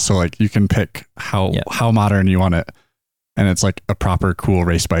 So like you can pick how modern you want it. And it's like a proper cool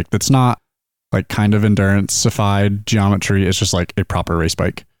race bike that's not like kind of endurance-ified geometry. It's just like a proper race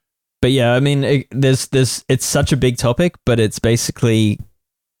bike. But yeah, I mean, it's such a big topic, but it's basically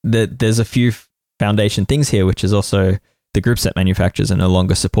that there's a few foundation things here, which is also the group set manufacturers are no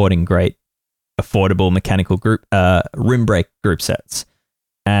longer supporting great, affordable mechanical rim brake group sets.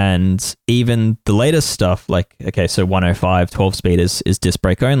 And even the latest stuff, like, okay, so 105 12-speed is disc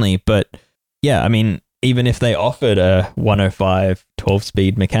brake only. But yeah, I mean, even if they offered a 105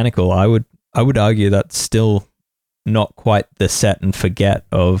 12-speed mechanical, I would argue that's still not quite the set and forget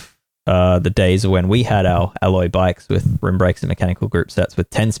of the days of when we had our alloy bikes with rim brakes and mechanical group sets with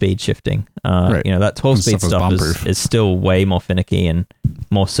 10-speed shifting. Right. You know, that 12-speed stuff is still way more finicky and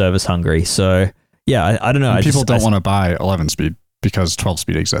more service hungry. So yeah, I don't know. And people don't want to buy 11-speed because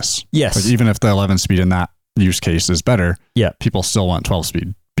 12-speed exists. Yes. Like even if the 11-speed in that use case is better, yeah, people still want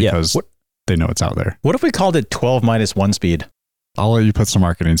 12-speed because they know it's out there. What if we called it 12 minus 1 speed? I'll let you put some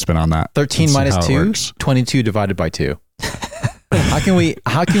marketing spin on that. 13 minus 2, 22 divided by 2. How can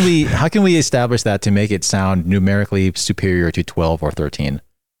we establish that to make it sound numerically superior to 12 or 13?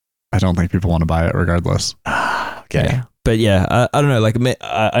 I don't think people want to buy it regardless. Okay. Yeah. But yeah, I don't know. Like,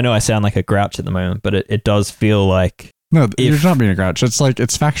 I know I sound like a grouch at the moment, but it does feel like no, you're not being a grouch. It's like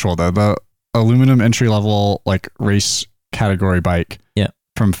it's factual though. The aluminum entry level like race category bike,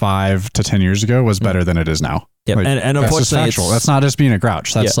 from 5 to 10 years ago was better than it is now. Yeah, like, and that's just unfortunately, factual. That's not just being a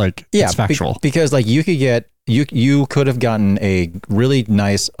grouch. That's it's factual. Because like you could have gotten a really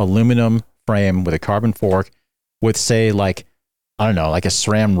nice aluminum frame with a carbon fork with say like, I don't know, like a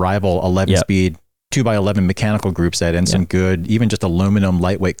SRAM rival 11-speed 2x11 mechanical group set and some good, even just aluminum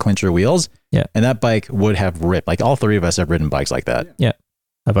lightweight clincher wheels. Yeah. And that bike would have ripped. Like all three of us have ridden bikes like that. Yeah.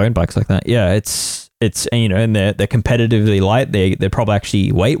 I've owned bikes like that. Yeah. It's, you know, and they're competitively light. They're probably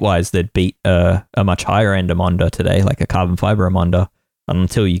actually weight wise, they'd beat a much higher end Amonda today, like a carbon fiber Amonda,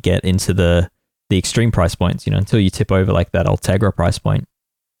 until you get into the extreme price points, you know, until you tip over like that Ultegra price point.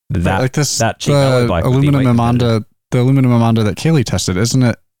 That cheap alloy bike aluminum Amonda, the aluminum Amonda that Kaylee tested, isn't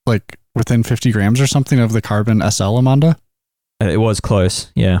it like within 50 grams or something of the carbon SL Amonda? It was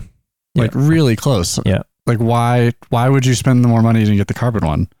close. Yeah. Like really close. Yeah. Like why would you spend more money to get the carbon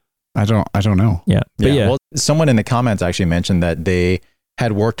one? I don't know. Yeah. But Well, someone in the comments actually mentioned that they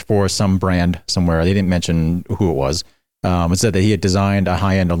had worked for some brand somewhere. They didn't mention who it was. It said that he had designed a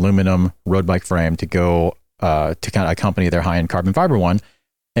high-end aluminum road bike frame to go to kind of accompany their high-end carbon fiber one.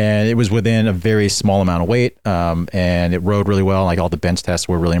 And it was within a very small amount of weight. And it rode really well. Like all the bench tests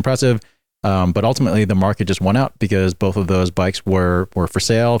were really impressive. But ultimately the market just won out because both of those bikes were for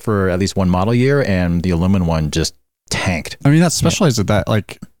sale for at least one model year. And the aluminum one just tanked. I mean, that's specialized at that.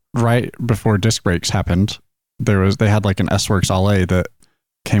 Like right before disc brakes happened, they had like an S-Works All-A that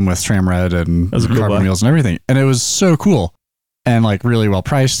came with SRAM Red and carbon wheels and everything. And it was so cool. and like really well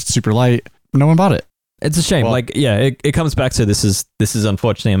priced, super light. No one bought it. It's a shame. Well- It comes back to this is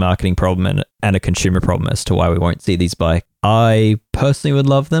unfortunately a marketing problem and a consumer problem as to why we won't see these bikes. I personally would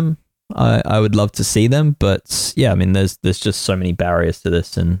love them. I would love to see them, but yeah, I mean, there's just so many barriers to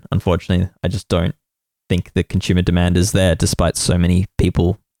this, and unfortunately, I just don't think the consumer demand is there, despite so many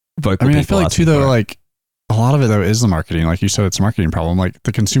people vocal. I mean, I people feel like asking too though, for it. like a lot of it though is the marketing. Like you said, it's a marketing problem. Like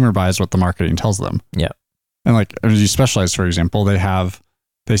the consumer buys what the marketing tells them. Yeah. And like as you Specialized, for example, they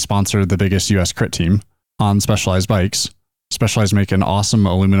sponsored the biggest US crit team on Specialized bikes. Specialized make an awesome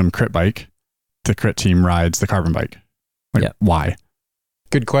aluminum crit bike. The crit team rides the carbon bike. Like, Yeah. why?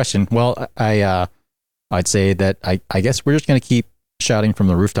 Good question. Well, I'd say that I guess we're just going to keep shouting from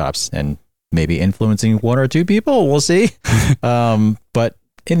the rooftops and maybe influencing one or two people. We'll see. But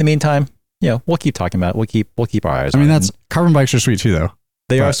in the meantime, we'll keep talking about it. We'll keep our eyes I on mean, it. that's carbon bikes are sweet too, though.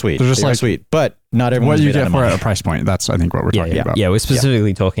 They are but sweet. they're just They are like- sweet, but not everyone. What you get for at a price point. That's I think what we're talking about. Yeah, we're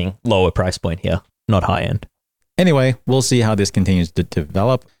specifically talking lower price point here, not high end. Anyway, we'll see how this continues to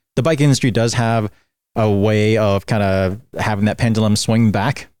develop. The bike industry does have a way of kind of having that pendulum swing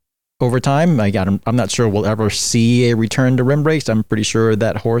back over time. I'm not sure we'll ever see a return to rim brakes. I'm pretty sure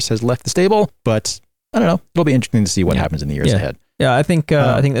that horse has left the stable, but I don't know. It'll be interesting to see what happens in the years ahead. Yeah, I think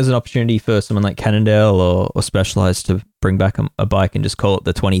there's an opportunity for someone like Cannondale or Specialized to bring back a bike and just call it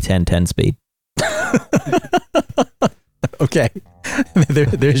the 2010 10 speed. Okay.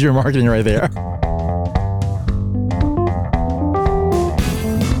 There's your marketing right there.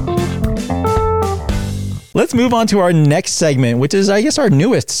 Let's move on to our next segment, which is, I guess, our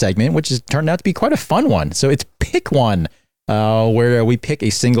newest segment, which has turned out to be quite a fun one. So it's Pick One, where we pick a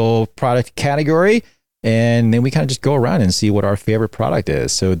single product category, and then we kind of just go around and see what our favorite product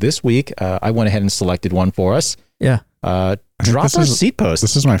is. So this week, I went ahead and selected one for us. Yeah. Dropper seat post.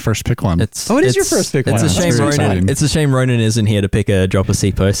 This is my first pick one. It is your first pick It's one. a That's shame very exciting. Ronan. It's a shame Ronan isn't here to pick a dropper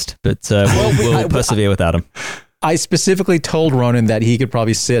seat post, but we'll persevere without him. I specifically told Ronan that he could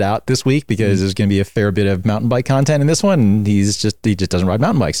probably sit out this week because there's going to be a fair bit of mountain bike content in this one, and he just doesn't ride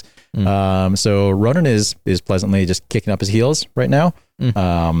mountain bikes. So Ronan is pleasantly just kicking up his heels right now.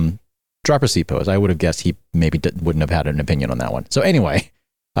 Dropper seat post. I would have guessed he maybe wouldn't have had an opinion on that one. So anyway,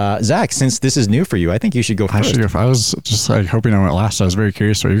 Zach, since this is new for you, I think you should go first. I was just like hoping I went last. I was very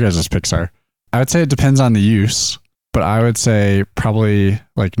curious what your guys' picks are. I would say it depends on the use, but I would say probably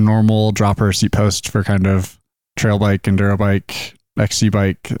like normal dropper seat post for kind of trail bike, enduro bike, XC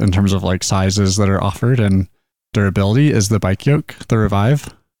bike in terms of like sizes that are offered and durability is the Bike Yoke, the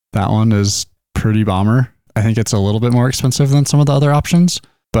Revive. That one is pretty bomber. I think it's a little bit more expensive than some of the other options,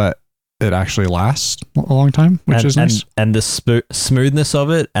 but it actually lasts a long time, which is nice. And the smoothness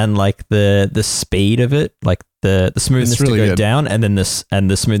of it and like the speed of it, like the smoothness really to go good. down and then the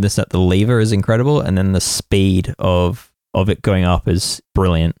smoothness at the lever is incredible. And then the speed of it going up is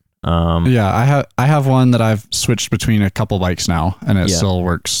brilliant. Yeah, I have one that I've switched between a couple bikes now, and it still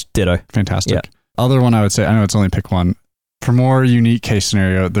works. Ditto. Fantastic. Yeah. Other one I would say, I know it's only pick one. For more unique case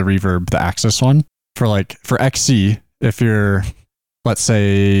scenario, the Reverb, the Axis one. For XC, if you're, let's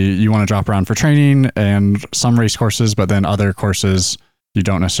say you want to drop around for training and some race courses, but then other courses you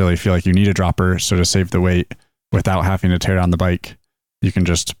don't necessarily feel like you need a dropper, so to save the weight without having to tear down the bike, you can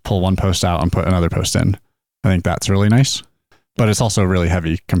just pull one post out and put another post in. I think that's really nice. But it's also really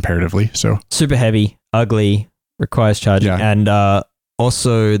heavy comparatively. So super heavy, ugly, requires charging, and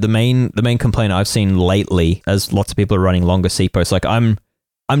also the main complaint I've seen lately, as lots of people are running longer seat posts. Like I'm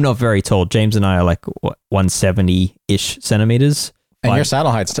not very tall. James and I are like 170-ish centimeters. And your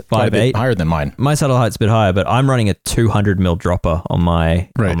saddle height's quite a bit higher than mine. My saddle height's a bit higher, but I'm running a 200 mil dropper on my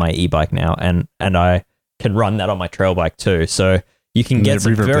e-bike now, and I can run that on my trail bike too. So you can get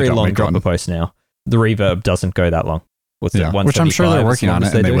some very long dropper posts now. The Reverb doesn't go that long. Which I'm sure they're working on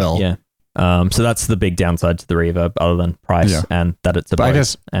it, and they will. Yeah. So that's the big downside to the Reverb, other than price and that it's a bike.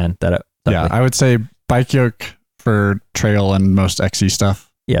 I would say Bike Yoke for trail and most XC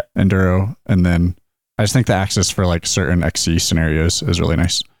stuff. Yeah. Enduro, and then I just think the Axis for like certain XC scenarios is really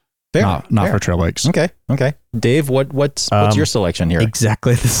nice. Not for trail bikes. Okay. Dave, what's your selection here?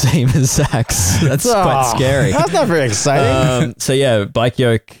 Exactly the same as Zach's. That's quite scary. That's not very exciting. So yeah, Bike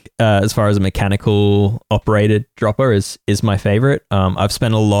Yoke, as far as a mechanical operated dropper is my favorite. I've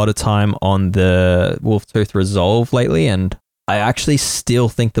spent a lot of time on the Wolftooth Resolve lately, and I actually still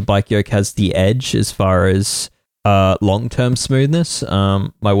think the Bike Yoke has the edge as far as long-term smoothness.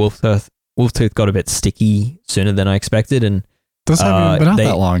 My Wolftooth got a bit sticky sooner than I expected, and those haven't been out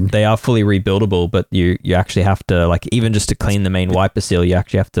that long. They are fully rebuildable, but you actually have to, like, even just to clean the main wiper seal, you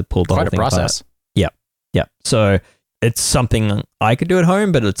actually have to pull the whole thing apart. Process. Yeah. So it's something I could do at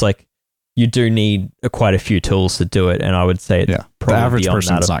home, but it's like you do need quite a few tools to do it, and I would say it's The probably average beyond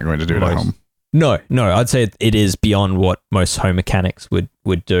person's that. not going to do it at home. No, I'd say it is beyond what most home mechanics would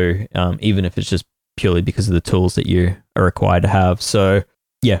do, even if it's just purely because of the tools that you are required to have. So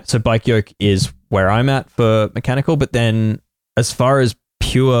yeah, so bike yoke is where I'm at for mechanical, but then as far as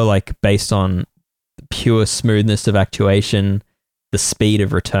pure, like based on pure smoothness of actuation, the speed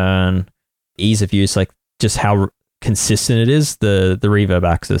of return, ease of use, like just how consistent it is, the reverb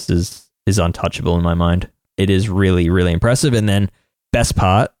axis is untouchable in my mind. It is really, really impressive. And then best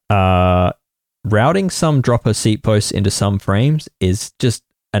part, routing some dropper seat posts into some frames is just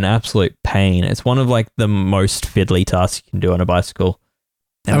an absolute pain. It's one of like the most fiddly tasks you can do on a bicycle.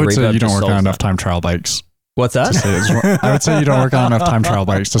 And I would say reverb you don't just work on solves enough that. time trial bikes. What's that? to say it's- I would say you don't work on enough time trial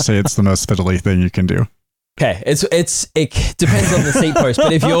bikes to say it's the most fiddly thing you can do. Okay, it depends on the seat post,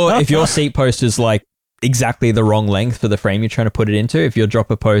 but if your seat post is like exactly the wrong length for the frame you're trying to put it into, if your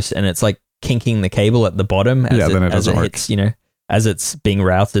dropper post and it's like kinking the cable at the bottom as then it doesn't work. hits, as it's being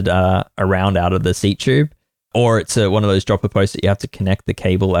routed around out of the seat tube, or it's one of those dropper posts that you have to connect the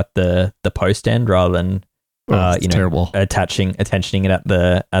cable at the post end rather than It's terrible. attentioning it at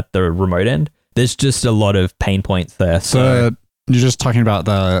the remote end. There's just a lot of pain points there. So You're just talking about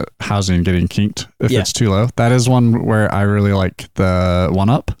the housing getting kinked if Yeah. it's too low. That is one where I really like the one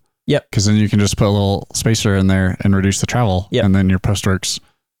up. Yep. Because then you can just put a little spacer in there and reduce the travel. Yep. And then your post works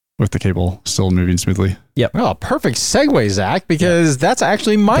with the cable still moving smoothly. Oh, perfect segue, Zach, because that's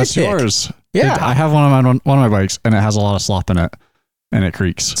actually my That's pick. yours. Yeah. I have one of my bikes and it has a lot of slop in it and it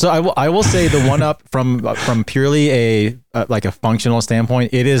creaks. So I will say the one up from purely a like a functional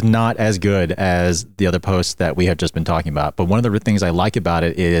standpoint, it is not as good as the other posts that we have just been talking about. But one of the things I like about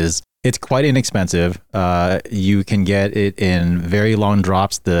it is it's quite inexpensive. You can get it in very long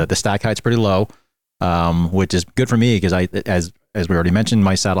drops. The stack height's pretty low, which is good for me because as we already mentioned,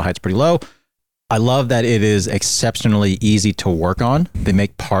 my saddle height's pretty low. I love that it is exceptionally easy to work on. They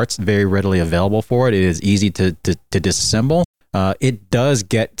make parts very readily available for it. It is easy to disassemble. It does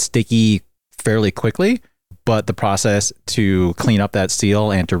get sticky fairly quickly, but the process to clean up that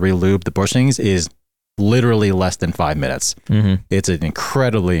seal and to relube the bushings is literally less than 5 minutes. Mhm. It's an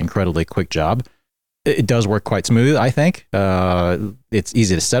incredibly quick job. It does work quite smooth, I think. It's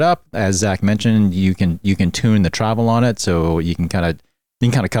easy to set up. As Zach mentioned, you can tune the travel on it, so you can kind of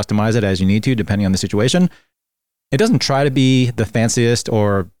customize it as you need to, depending on the situation. It doesn't try to be the fanciest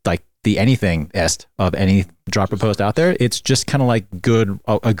or like the anything-est of any dropper post out there. It's just kind of like a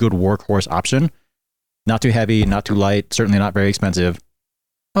good workhorse option. Not too heavy, not too light, certainly not very expensive.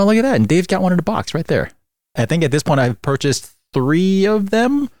 Oh, look at that. And Dave's got one in a box right there. I think at this point I've purchased 3 of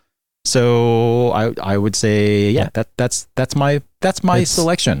them. So I would say, that's my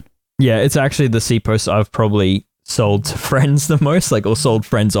selection. Yeah, it's actually the seat post I've probably sold to friends the most, or sold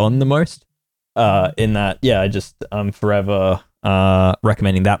friends on the most. In that, I'm forever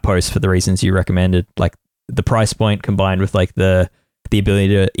recommending that post for the reasons you recommended, like the price point combined with like the ability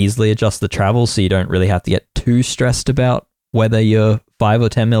to easily adjust the travel, so you don't really have to get too stressed about whether you're 5 or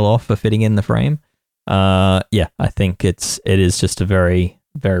 10 mil off for fitting in the frame. I think it is just a very,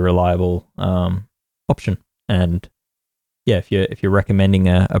 very reliable option. And yeah, if you're recommending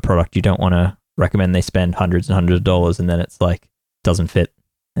a product, you don't want to recommend they spend hundreds and hundreds of dollars and then it's like doesn't fit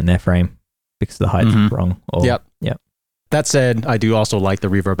in their frame because the height's wrong. Yep. That said, I do also like the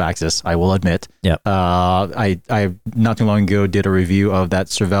reverb axis, I will admit. Yep. I not too long ago did a review of that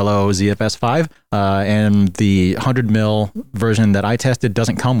Cervelo ZFS 5, and the 100 mil version that I tested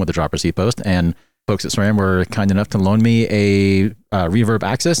doesn't come with a dropper seat post, and folks at SRAM were kind enough to loan me a reverb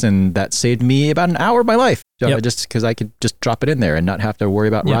axis, and that saved me about an hour of my life, just because I could just drop it in there and not have to worry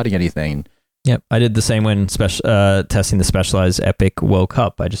about routing anything. Yep, I did the same when testing the Specialized Epic World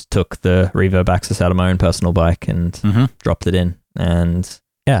Cup. I just took the reverb axis out of my own personal bike and dropped it in, and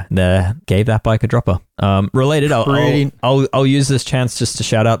gave that bike a dropper. Related, I'll use this chance just to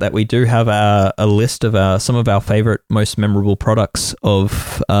shout out that we do have a list of some of our favorite, most memorable products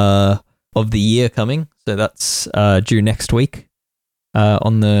of the year coming. So that's due next week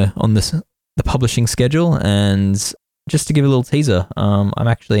on the publishing schedule. And just to give a little teaser, I'm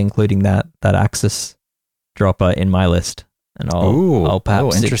actually including that Axis dropper in my list, and I'll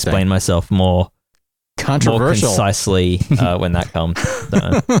perhaps explain myself more concisely when that comes.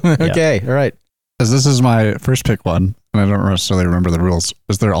 So, Okay, all right. As this is my first pick one, and I don't necessarily remember the rules,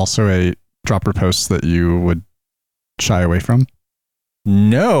 is there also a dropper post that you would shy away from?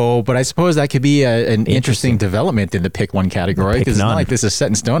 No, but I suppose that could be an interesting development in the pick one category, because it's not like this is set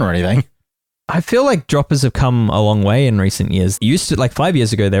in stone or anything. I feel like droppers have come a long way in recent years. Used to, like 5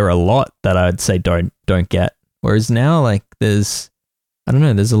 years ago, there were a lot that I'd say don't get. Whereas now, like there's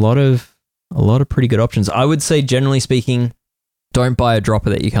a lot of a lot of pretty good options. I would say, generally speaking, don't buy a dropper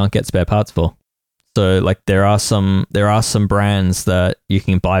that you can't get spare parts for. So like there are some brands that you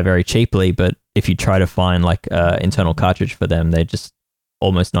can buy very cheaply, but if you try to find like internal cartridge for them, they're just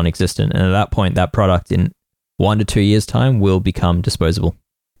almost non-existent. And at that point, that product in 1 to 2 years time will become disposable.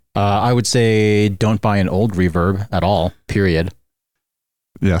 I would say don't buy an old reverb at all, period.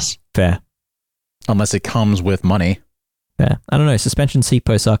 Yes. Fair. Unless it comes with money. Fair. I don't know. Suspension seat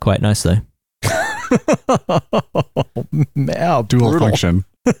posts are quite nice though. Man, Dual function.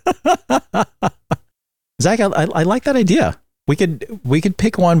 Zach, I like that idea. We could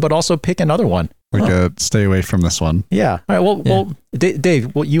pick one, but also pick another one. We could stay away from this one. Yeah. All right. Well,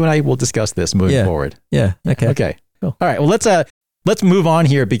 Dave, you and I will discuss this moving forward. Yeah. Okay. Okay. Cool. All right. Well, let's move on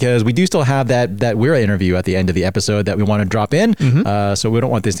here because we do still have that Weir interview at the end of the episode that we want to drop in. Mm-hmm. So we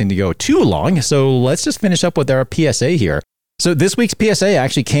don't want this thing to go too long. So let's just finish up with our PSA here. So this week's PSA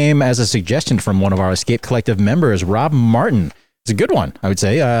actually came as a suggestion from one of our Escape Collective members, Rob Martin. It's a good one, I would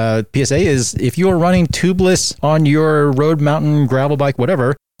say. PSA is if you are running tubeless on your road, mountain, gravel bike,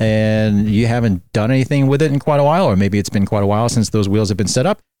 whatever, and you haven't done anything with it in quite a while, or maybe it's been quite a while since those wheels have been set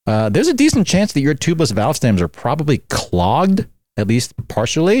up, there's a decent chance that your tubeless valve stems are probably clogged, at least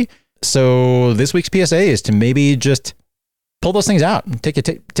partially. So this week's PSA is to maybe just pull those things out and take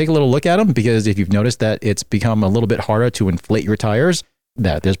a little look at them, because if you've noticed that it's become a little bit harder to inflate your tires,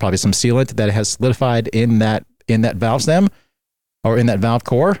 that there's probably some sealant that has solidified in that valve stem or in that valve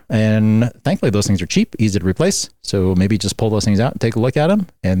core. And thankfully those things are cheap, easy to replace. So maybe just pull those things out and take a look at them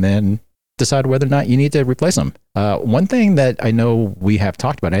and then decide whether or not you need to replace them. One thing that I know we have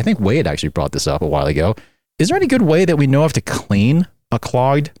talked about, and I think Wade actually brought this up a while ago, is there any good way that we know of to clean a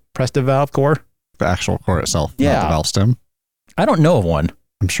clogged Presta valve core? The actual core itself, Yeah. not the valve stem. I don't know of one.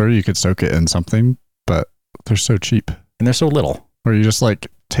 I'm sure you could soak it in something, but they're so cheap. And they're so little. Or you just like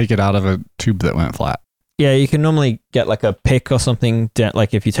take it out of a tube that went flat. Yeah, you can normally get like a pick or something.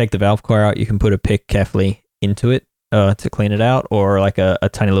 Like if you take the valve core out, you can put a pick carefully into it to clean it out, or like a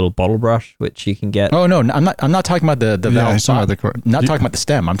tiny little bottle brush, which you can get. Oh no, I'm not talking about the valve. Talking about the core. Not talking about the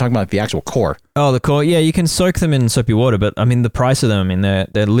stem. I'm talking about the actual core. Oh, the core. Yeah, you can soak them in soapy water, but I mean the price of them, I mean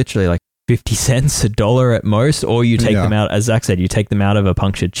they're literally like 50 cents, $1 at most, or you take them out, as Zach said, you take them out of a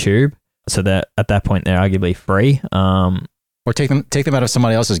punctured tube, so that at that point they're arguably free. Or take them out of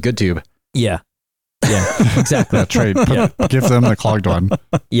somebody else's good tube. Yeah, exactly. That trade. Give them the clogged one.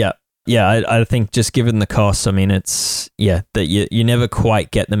 Yeah. I think just given the cost, I mean, it's that you never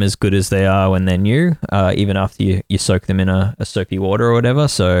quite get them as good as they are when they're new, even after you soak them in a soapy water or whatever.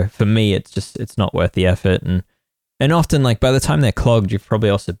 So for me, it's not worth the effort, and often like by the time they're clogged, you've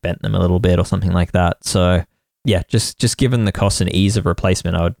probably also bent them a little bit or something like that. So yeah, just given the cost and ease of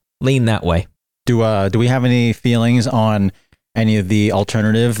replacement, I would lean that way. Do we have any feelings on any of the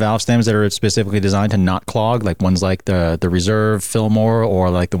alternative valve stems that are specifically designed to not clog, like ones like the Reserve Fillmore or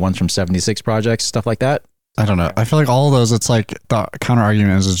like the ones from 76 Projects, stuff like that? I don't know. I feel like all of those, it's like the counter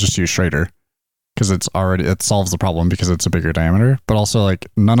argument is just use Schrader because it solves the problem because it's a bigger diameter. But also like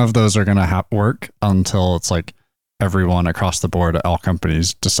none of those are going to work until it's like everyone across the board at all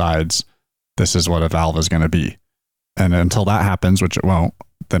companies decides this is what a valve is going to be. And until that happens, which it won't,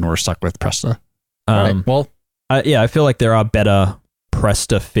 then we're stuck with Presta. Right. Well, I feel like there are better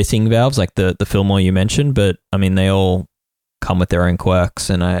Presta fitting valves, like the Fillmore you mentioned, but I mean, they all come with their own quirks.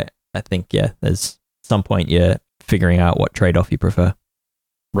 And I think, there's some point you're figuring out what trade-off you prefer.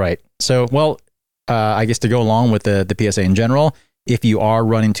 Right. So, well, I guess to go along with the PSA in general, if you are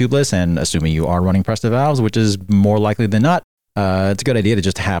running tubeless and assuming you are running Presta valves, which is more likely than not, it's a good idea to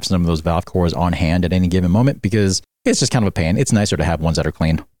just have some of those valve cores on hand at any given moment because it's just kind of a pain. It's nicer to have ones that are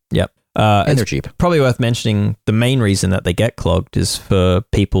clean. Yep. And they're cheap. Probably worth mentioning the main reason that they get clogged is for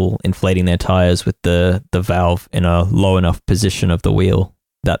people inflating their tires with the valve in a low enough position of the wheel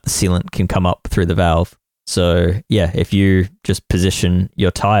that the sealant can come up through the valve. So if you just position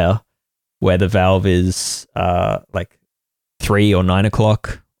your tire where the valve is like 3 or 9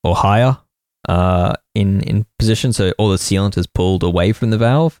 o'clock or higher in position, so all the sealant is pulled away from the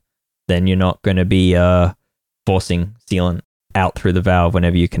valve, then you're not going to be forcing sealant out through the valve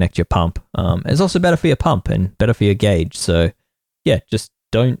whenever you connect your pump. It's also better for your pump and better for your gauge. So just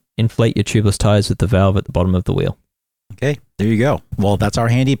don't inflate your tubeless tires with the valve at the bottom of the wheel. Okay, there you go. Well, that's our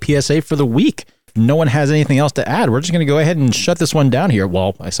handy PSA for the week. If no one has anything else to add, we're just going to go ahead and shut this one down here.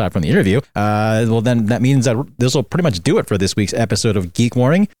 Well, aside from the interview, then that means that this will pretty much do it for this week's episode of Geek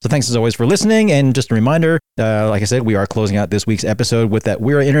Warning. So thanks as always for listening. And just a reminder, like I said, we are closing out this week's episode with that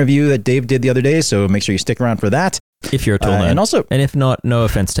Weir interview that Dave did the other day. So make sure you stick around for that. If you're a tool nerd. And if not, no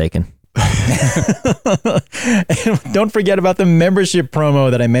offense taken. And don't forget about the membership promo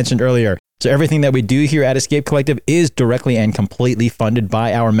that I mentioned earlier. So everything that we do here at Escape Collective is directly and completely funded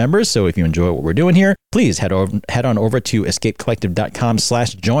by our members. So if you enjoy what we're doing here, please head on over to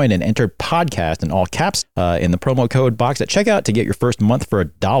escapecollective.com/join and enter podcast in all caps in the promo code box at checkout to get your first month for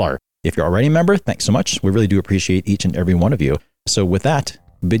 $1. If you're already a member, thanks so much. We really do appreciate each and every one of you. So with that,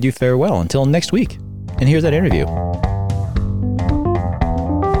 bid you farewell until next week. And here's that interview.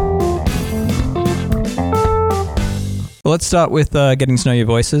 Well, let's start with getting to know your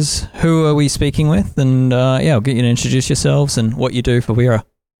voices. Who are we speaking with? And I'll get you to introduce yourselves and what you do for Vera.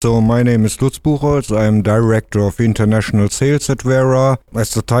 So my name is Lutz Buchholz. I'm Director of International Sales at Vera.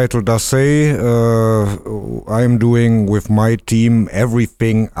 As the title does say, I'm doing with my team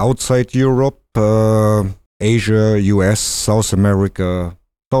everything outside Europe, Asia, US, South America,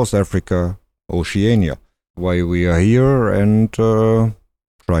 South Africa, Oceania. Why we are here and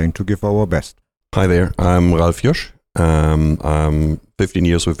trying to give our best. Hi there, I'm Ralf Josch. I'm 15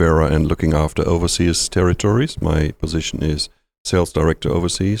 years with Vera and looking after overseas territories. My position is Sales Director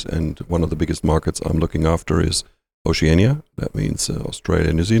overseas, and one of the biggest markets I'm looking after is Oceania. That means Australia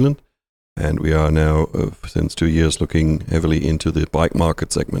and New Zealand. And we are now, since 2 years, looking heavily into the bike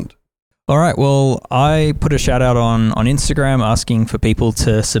market segment. All right. Well, I put a shout out on Instagram asking for people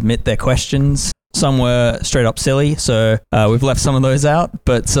to submit their questions. Some were straight up silly, so we've left some of those out.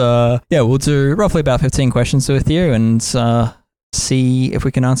 But we'll do roughly about 15 questions with you and see if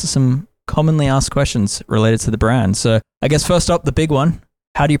we can answer some commonly asked questions related to the brand. So I guess first up, the big one.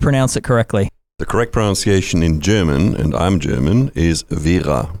 How do you pronounce it correctly? The correct pronunciation in German, and I'm German, is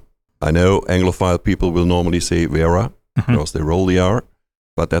Vera. I know Anglophile people will normally say Vera because they roll the R,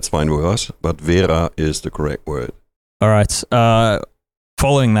 but that's fine with us. But Vera is the correct word. All right.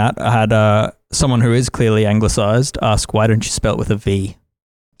 Following that, I had someone who is clearly anglicized ask, why don't you spell it with a V?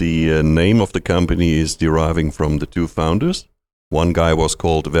 The name of the company is deriving from the two founders. One guy was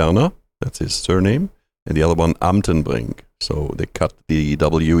called Werner, that's his surname, and the other one Amtenbrink. So they cut the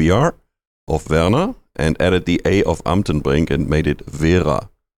W-E-R of Werner and added the A of Amtenbrink and made it Vera.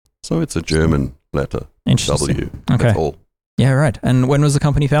 So it's a German letter, Interesting. W. Okay. That's all. Yeah, right. And when was the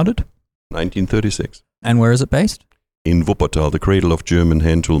company founded? 1936. And where is it based? In Wuppertal, the cradle of German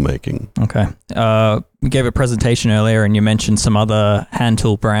hand tool making. Okay. We gave a presentation earlier and you mentioned some other hand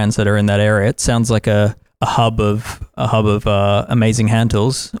tool brands that are in that area. It sounds like a hub of amazing hand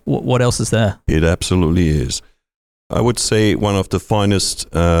tools. What else is there? It absolutely is. I would say one of the finest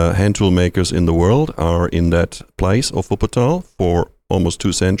hand tool makers in the world are in that place of Wuppertal for almost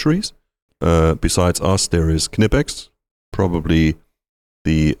 2 centuries. Besides us, there is Knipex, probably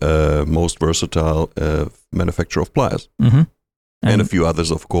the most versatile manufacturer of pliers. Mm-hmm. And a few others,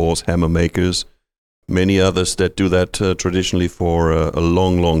 of course, hammer makers, many others that do that traditionally for a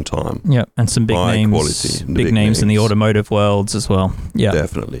long, long time. Yeah, and some big High names, quality, big names in the automotive worlds as well. Yeah,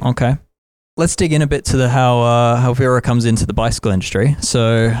 definitely. Okay. Let's dig in a bit to the how Vera comes into the bicycle industry.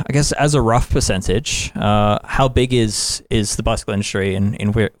 So I guess as a rough percentage, how big is the bicycle industry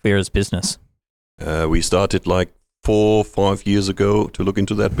in Vera's business? We started like 4 or 5 years ago to look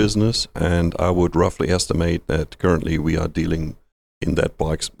into that business, and I would roughly estimate that currently we are dealing in that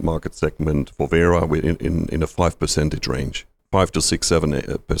bikes market segment for Vera in a 5% range, 5 to 6,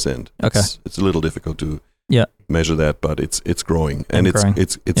 7%. Okay, it's a little difficult to measure that, but it's growing, and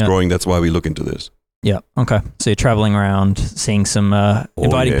it's growing. That's why we look into this. Yeah. Okay. So you're traveling around, seeing some,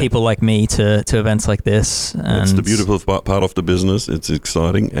 inviting people like me to events like this. And that's the beautiful part of the business. It's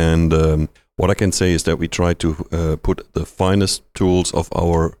exciting, and what I can say is that we try to put the finest tools of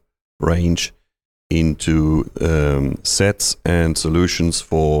our range into sets and solutions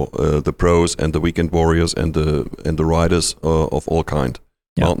for the pros and the weekend warriors and the riders of all kind,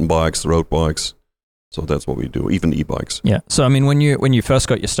 mountain bikes, road bikes. So that's what we do, even e-bikes. Yeah. So I mean, when you first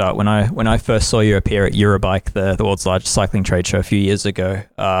got your start, when I first saw you appear at Eurobike, the world's largest cycling trade show a few years ago,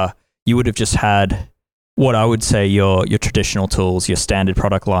 you would have just had what I would say your traditional tools, your standard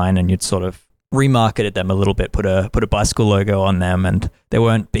product line, and you'd sort of remarketed them a little bit, put a bicycle logo on them, and there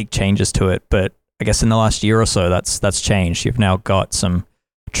weren't big changes to it. But I guess in the last year or so, that's changed. You've now got some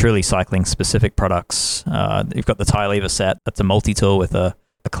truly cycling specific products. You've got the tire lever set. That's a multi-tool with a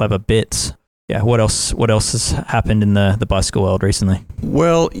clever bit. Yeah. What else has happened in the bicycle world recently?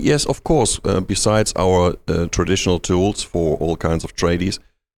 Well, yes, of course. Besides our traditional tools for all kinds of tradies,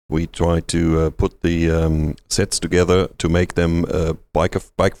 we try to put the sets together to make them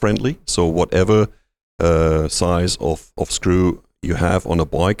bike friendly. So whatever size of screw you have on a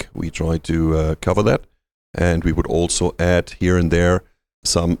bike, we try to cover that. And we would also add here and there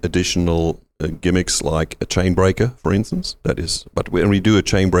some additional gimmicks like a chain breaker, for instance. But when we do a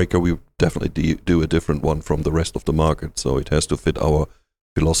chain breaker, we definitely do a different one from the rest of the market. So it has to fit our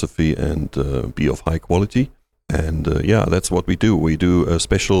philosophy and be of high quality. And that's what we do. We do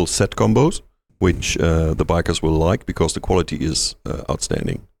special set combos, which the bikers will like because the quality is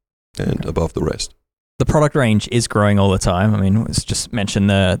outstanding and above the rest. The product range is growing all the time. I mean, let's just mention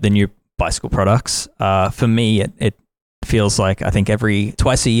the new bicycle products. For me, it feels like I think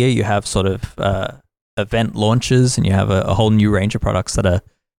twice a year you have sort of event launches and you have a whole new range of products that are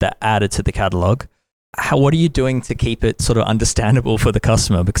added to the catalog. What are you doing to keep it sort of understandable for the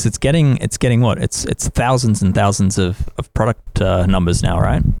customer? Because it's getting what? It's thousands and thousands of product numbers now,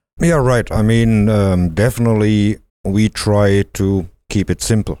 right? Yeah, right. I mean, definitely we try to keep it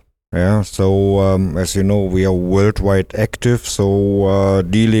simple. Yeah. So as you know, we are worldwide active. So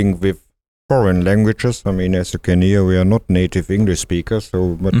dealing with foreign languages. I mean, as you can hear, we are not native English speakers.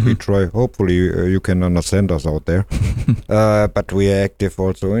 So, but we try. Hopefully, you can understand us out there. But we are active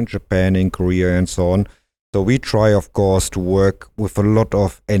also in Japan, in Korea, and so on. So we try, of course, to work with a lot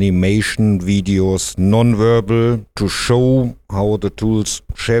of animation videos, non-verbal, to show how the tools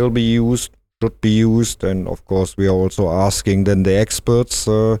shall be used, should be used. And of course, we are also asking then the experts,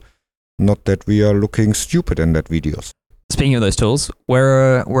 not that we are looking stupid in that videos. Speaking of those tools,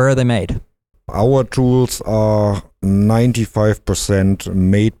 where are they made? Our tools are 95%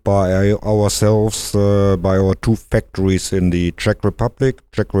 made by ourselves, by our two factories in the Czech Republic.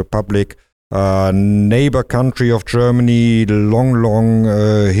 Neighbor country of Germany, long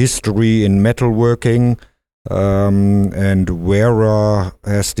history in metalworking, and Vera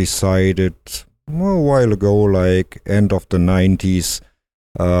has decided a while ago, like end of the 90s,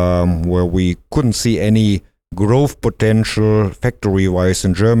 where we couldn't see any growth potential factory-wise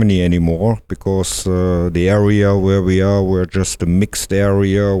in Germany anymore, because the area where we are, we're just a mixed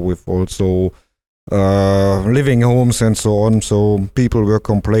area with also living homes and so on. So people were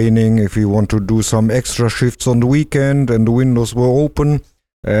complaining if we want to do some extra shifts on the weekend, and the windows were open.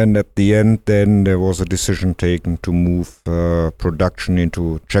 And at the end, then there was a decision taken to move production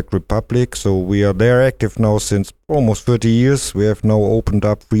into Czech Republic. So we are there active now since almost 30 years. We have now opened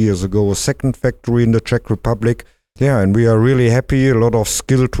up 3 years ago a second factory in the Czech Republic. Yeah, and we are really happy. A lot of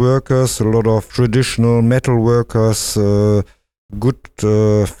skilled workers, a lot of traditional metal workers, good,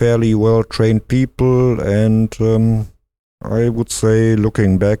 fairly well-trained people. And I would say,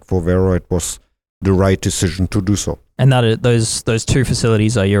 looking back for Vera, it was the right decision to do so. And those two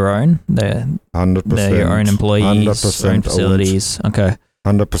facilities are your own? They're 100%. They're your own employees, 100% own facilities. Owned, okay.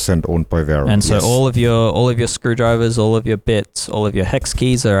 100% owned by Vera. And so yes. all of your screwdrivers, all of your bits, all of your hex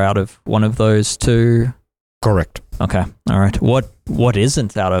keys are out of one of those two? Correct. Okay. All right. What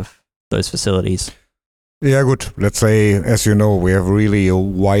isn't out of those facilities? Yeah, good. Let's say, as you know, we have really a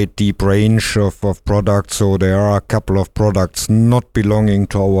wide, deep range of products. So there are a couple of products not belonging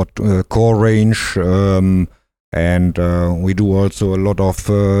to our core range. And we do also a lot of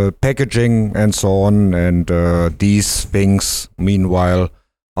packaging and so on. And these things, meanwhile,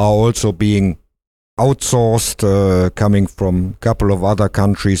 are also being outsourced, coming from a couple of other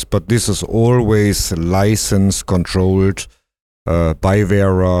countries. But this is always licensed, controlled by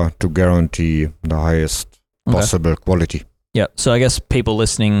Vera to guarantee the highest possible quality. Yeah. So I guess people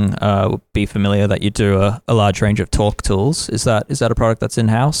listening would be familiar that you do a large range of torque tools. Is that a product that's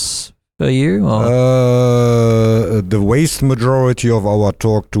in-house for you? Or? The vast majority of our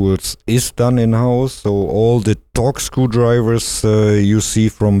torque tools is done in-house. So all the torque screwdrivers you see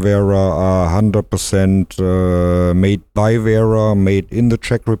from Vera are 100% made by Vera, made in the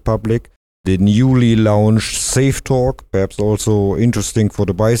Czech Republic. The newly launched Safe Torque, perhaps also interesting for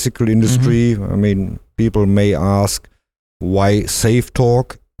the bicycle industry. I mean, people may ask why Safe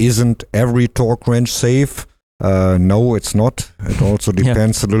Torque. Isn't every torque wrench safe? No, it's not. It also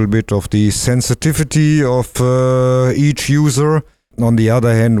depends a little bit of the sensitivity of each user. On the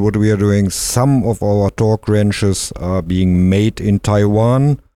other hand, what we are doing, some of our torque wrenches are being made in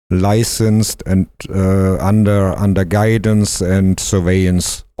Taiwan, licensed and under guidance and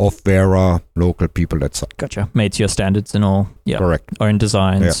surveillance of Vera, local people, let's say. Gotcha. Made to your standards and all. Yeah. Correct. Own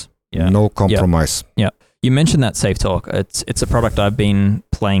designs. Yeah. No compromise. Yeah. You mentioned that Safe Torque. It's a product I've been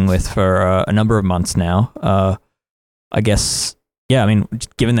playing with for a number of months now. I guess, I mean,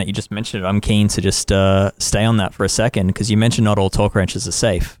 given that you just mentioned it, I'm keen to just stay on that for a second, because you mentioned not all torque wrenches are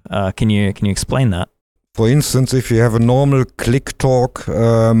safe. Can you explain that? For instance, if you have a normal click torque,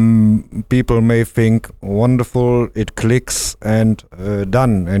 people may think, wonderful, it clicks and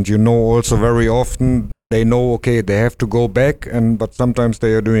done. And you know also very often they know, okay, they have to go back, but sometimes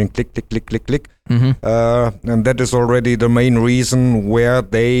they are doing click, click, click, click, click. And that is already the main reason where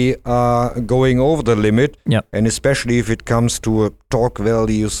they are going over the limit. Yep. And especially if it comes to torque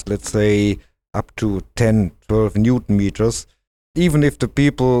values, let's say up to 10, 12 Newton meters, even if the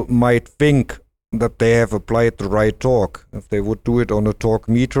people might think that they have applied the right torque, if they would do it on a torque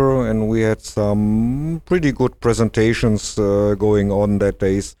meter, and we had some pretty good presentations going on that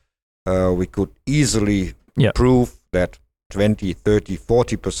days, we could easily prove that 20, 30,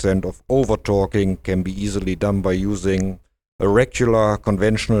 40% of over-torquing can be easily done by using a regular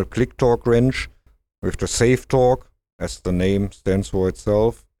conventional click torque wrench with the safe torque, as the name stands for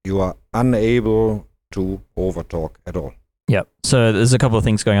itself. You are unable to over-torque at all. Yep. So there's a couple of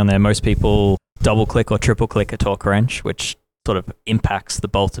things going on there. Most people double click or triple click a torque wrench, which sort of impacts the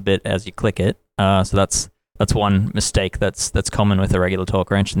bolt a bit as you click it. So that's one mistake that's common with a regular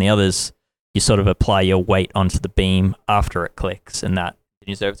torque wrench. And the others, you sort of apply your weight onto the beam after it clicks, and that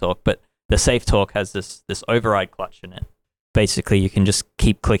continues over torque. But the safe torque has this override clutch in it. Basically, you can just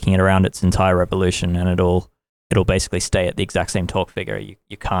keep clicking it around its entire revolution, and it'll basically stay at the exact same torque figure.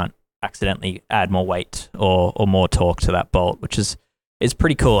 You can't accidentally add more weight or more torque to that bolt, which is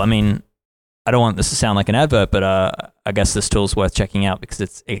pretty cool. I mean, I don't want this to sound like an advert, but I guess this tool's worth checking out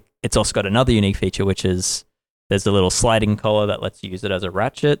because it's also got another unique feature, which is there's a little sliding collar that lets you use it as a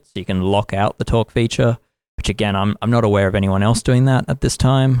ratchet, so you can lock out the torque feature, which again, I'm not aware of anyone else doing that at this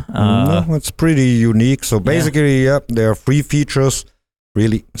time. No, it's pretty unique. So basically, there are 3 features,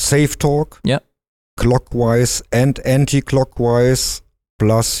 really: safe torque, clockwise and anti-clockwise,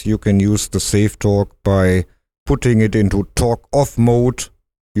 plus you can use the safe torque by putting it into torque off mode,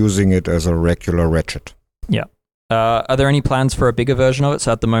 using it as a regular ratchet. Yeah. Are there any plans for a bigger version of it?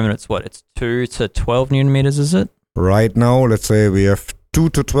 So at the moment, it's 2 to 12 Newton meters, is it? Right now, let's say we have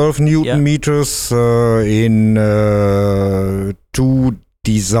 2 to 12 Newton meters in 2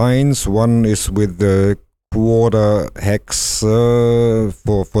 designs. One is with the quarter hex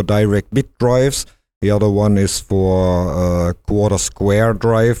for direct bit drives. The other one is for quarter square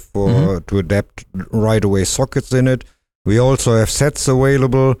drive to adapt right away sockets in it. We also have sets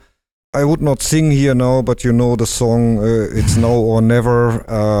available. I would not sing here now, but you know the song, It's Now or Never.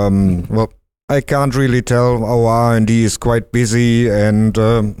 Well, I can't really tell. Our R&D is quite busy, and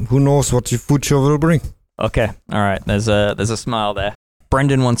who knows what the future will bring. Okay, all right. There's a smile there.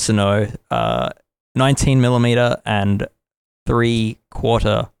 Brendan wants to know, 19 millimeter and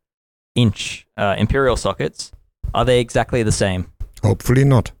 3/4 inch imperial sockets, are they exactly the same? Hopefully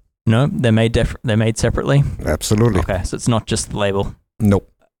not. No, they're made separately? Absolutely. Okay, so it's not just the label. Nope.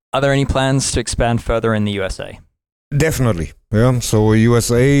 Are there any plans to expand further in the USA? Definitely. Yeah. So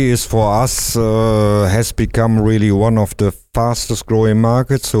USA is for us has become really one of the fastest growing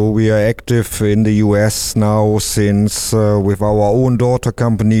markets. So we are active in the US now since with our own daughter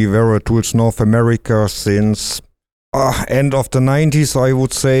company, Vera Tools North America, since end of the 90s, I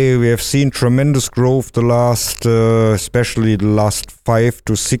would say. We have seen tremendous growth the last, especially the last 5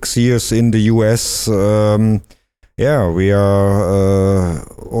 to 6 years in the US. We are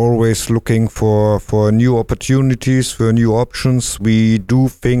always looking for new opportunities, for new options. We do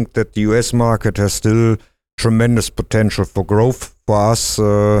think that the US market has still tremendous potential for growth for us.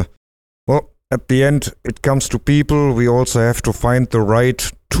 At the end, it comes to people. We also have to find the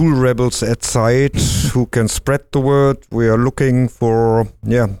right tool rebels at site who can spread the word. We are looking for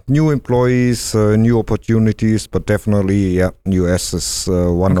new employees, new opportunities, but definitely, US is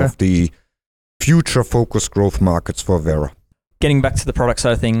one of the future focus growth markets for Vera. Getting back to the product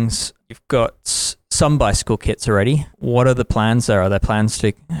side of things, you've got some bicycle kits already. What are the plans there? Are there plans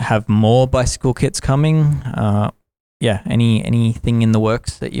to have more bicycle kits coming? Anything in the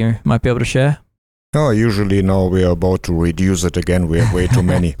works that you might be able to share? Usually now we are about to reduce it again. We have way too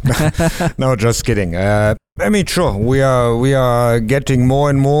many. No, just kidding. Sure, we are getting more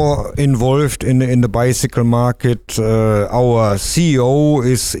and more involved in the bicycle market. Our CEO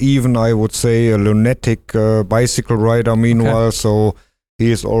is even, I would say, a lunatic bicycle rider. Meanwhile, so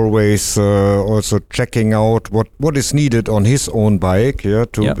he is always also checking out what is needed on his own bike,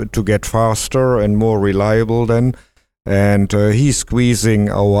 to get faster and more reliable then. And he's squeezing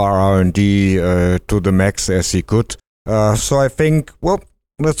our R&D to the max as he could. So I think,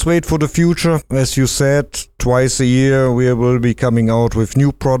 let's wait for the future. As you said, twice a year we will be coming out with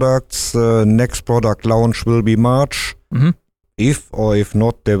new products. Next product launch will be March. Mm-hmm. If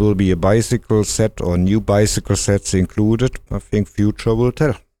not, there will be a bicycle set or new bicycle sets included. I think future will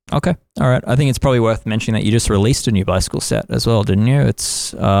tell. Okay. All right. I think it's probably worth mentioning that you just released a new bicycle set as well, didn't you?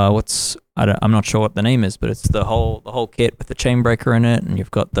 It's I'm not sure what the name is, but it's the whole kit with the chain breaker in it, and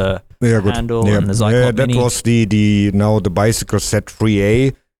you've got the handle and the Zyklop that Mini. Was the bicycle set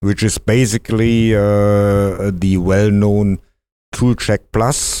 3A, which is basically the well-known Toolcheck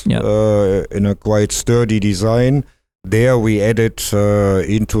Plus in a quite sturdy design. There we added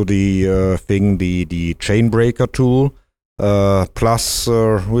into the thing the chain breaker tool. plus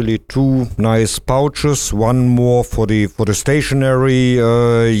really 2 nice pouches, one more for the stationary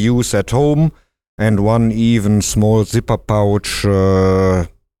use at home, and one even small zipper pouch to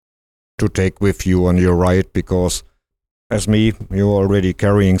take with you on your ride, because as me, you're already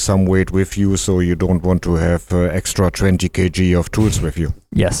carrying some weight with you, so you don't want to have extra 20 kg of tools with you.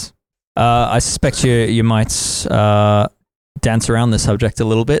 Yes. I suspect you might dance around the subject a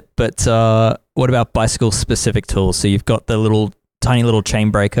little bit, but what about bicycle-specific tools? So you've got the tiny little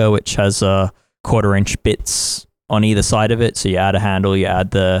chain breaker, which has 1/4-inch bits on either side of it. So you add a handle, you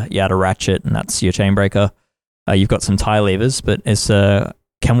add a ratchet, and that's your chain breaker. You've got some tie levers, but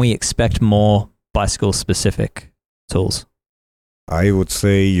can we expect more bicycle-specific tools? I would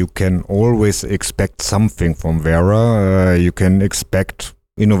say you can always expect something from Vera. You can expect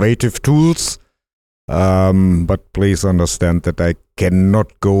innovative tools, but please understand that I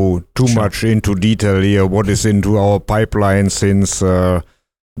cannot go too much into detail here what is into our pipeline, since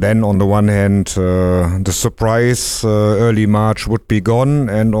then on the one hand the surprise early March would be gone,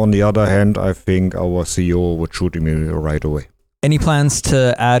 and on the other hand I think our CEO would shoot me right away. Any plans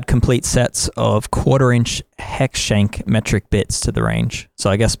to add complete sets of 1/4-inch hex shank metric bits to the range?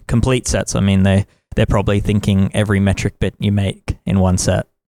 So I guess complete sets, I mean, they're probably thinking every metric bit you make in one set.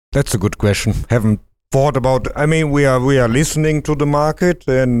 That's a good question. Haven't thought about. I mean, we are listening to the market,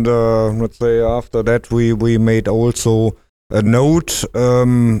 and let's say after that we made also a note.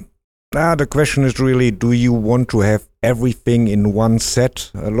 The question is really, do you want to have everything in one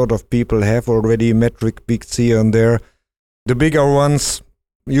set? A lot of people have already metric bits here and there. The bigger ones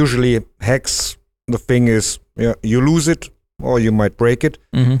usually hex. The thing is, you lose it or you might break it.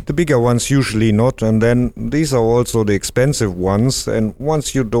 Mm-hmm. The bigger ones usually not, and then these are also the expensive ones. And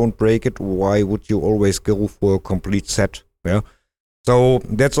once you don't break it, why would you always go for a complete set? Yeah. So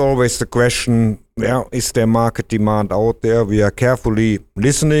that's always the question. Yeah, is there market demand out there? We are carefully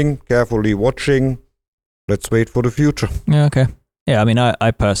listening, carefully watching. Let's wait for the future. Yeah. Okay. Yeah. I mean,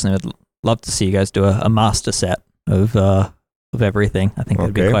 I personally would love to see you guys do a master set of everything. I think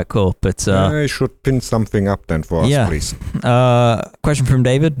that'd be quite cool. But I should pin something up then for us, please. Question from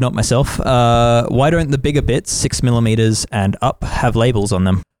David, not myself. Why don't the bigger bits, 6mm and up, have labels on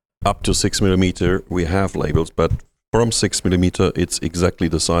them? Up to 6mm, we have labels, but from 6mm, it's exactly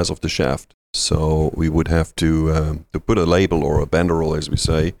the size of the shaft. So we would have to put a label or a banderole, as we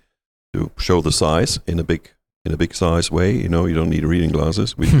say, to show the size in a big size way. You know, you don't need reading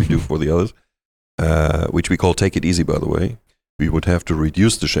glasses, which we do for the others. Which we call take it easy, by the way. We would have to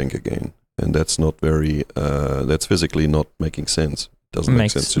reduce the shank again, and that's not very. That's physically not making sense. Doesn't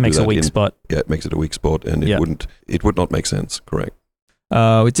make sense to makes do a weak spot. Yeah, it makes it a weak spot, and it would not make sense. Correct.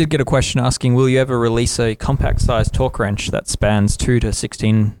 We did get a question asking, will you ever release a compact-sized torque wrench that spans 2 to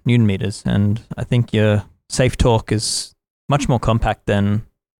 16 Newton meters? And I think your safe torque is much more compact than.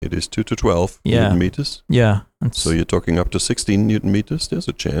 It is 2 to 12 Newton meters. Yeah. So you're talking up to 16 Newton meters. There's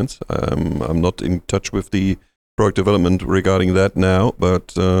a chance. I'm not in touch with the product development regarding that now,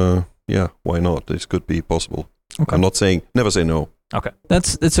 but why not? This could be possible. Okay. I'm not saying, never say no. Okay.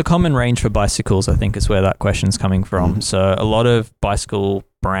 It's a common range for bicycles, I think, is where that question's coming from. Mm-hmm. So a lot of bicycle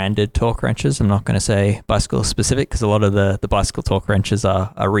branded torque wrenches, I'm not going to say bicycle specific because a lot of the bicycle torque wrenches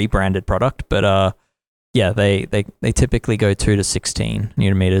are a rebranded product, but they typically go 2 to 16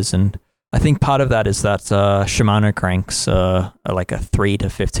 Newton meters, and I think part of that is that Shimano cranks are like a 3 to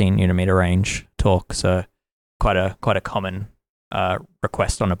 15 Newton meter range torque, so quite a common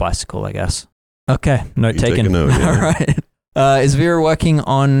request on a bicycle, I guess. Okay, note taken. Take a note, yeah. All right. Is Vera working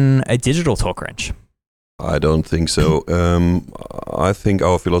on a digital torque wrench? I don't think so. I think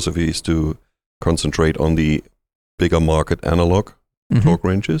our philosophy is to concentrate on the bigger market analog torque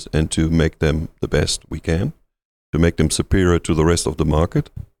wrenches and to make them the best we can, to make them superior to the rest of the market,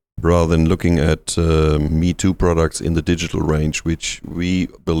 rather than looking at Me Too products in the digital range, which we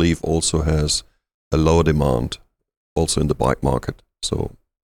believe also has a lower demand, also in the bike market. So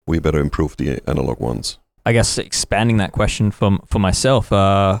we better improve the analog ones. I guess expanding that question for myself,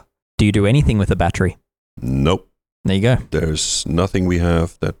 do you do anything with a battery? Nope. There you go. There's nothing we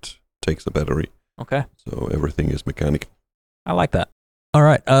have that takes the battery. Okay. So everything is mechanical. I like that. All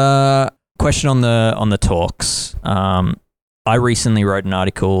right. Question on the torques. I recently wrote an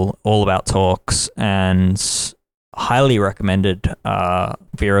article all about torques and highly recommended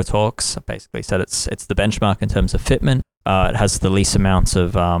Vera torques. I basically said it's the benchmark in terms of fitment. It has the least amount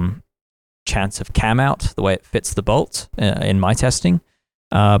of chance of cam out, the way it fits the bolt in my testing.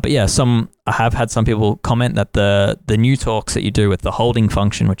 But yeah, I have had some people comment that the new torques that you do with the holding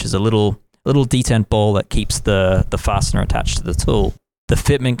function, which is a little detent ball that keeps the fastener attached to the tool, the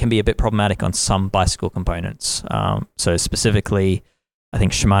fitment can be a bit problematic on some bicycle components. So specifically, I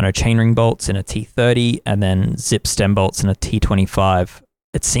think Shimano chainring bolts in a T30 and then Zip stem bolts in a T25.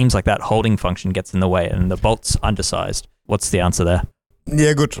 It seems like that holding function gets in the way and the bolt's undersized. What's the answer there?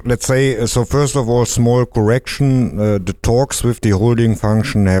 Yeah, good. Let's say, so first of all, small correction. The torques with the holding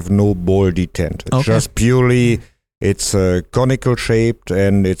function have no ball detent. It's just purely, it's conical shaped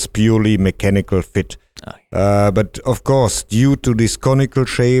and it's purely mechanical fit. But of course, due to this conical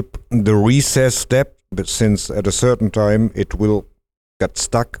shape, the recess step, but since at a certain time it will get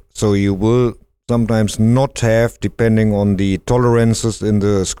stuck, so you will sometimes not have, depending on the tolerances in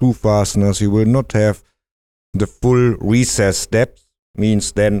the screw fasteners, you will not have the full recess depth.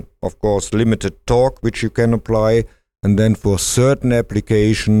 Means then, of course, limited torque which you can apply, and then for certain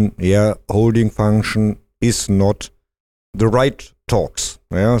application, holding function is not the right torques.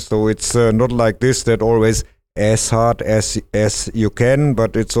 So it's not like this that always as hard as you can,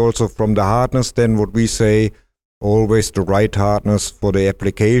 but it's also from the hardness. Then what we say, always the right hardness for the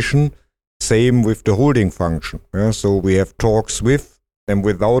application. Same with the holding function. So we have torques with and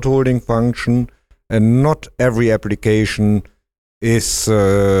without holding function, and not every application is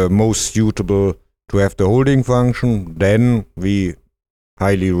most suitable to have the holding function. Then we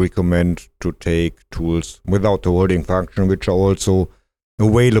highly recommend to take tools without the holding function, which are also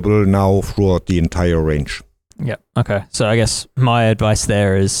available now throughout the entire range. Yeah. Okay. So I guess my advice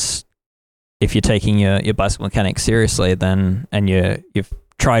there is, if you're taking your bicycle mechanics seriously, then and you've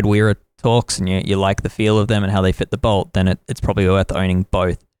tried Wera torques and you like the feel of them and how they fit the bolt, then it's probably worth owning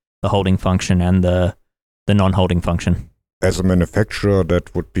both the holding function and the non-holding function. As a manufacturer,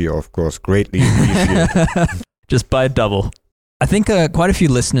 that would be, of course, greatly appreciated. Just buy a double. I think quite a few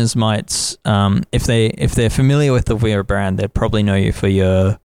listeners might, if they're familiar with the Wera brand, they'd probably know you for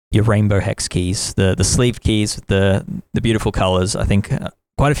your rainbow hex keys, the sleeved keys with the beautiful colors. I think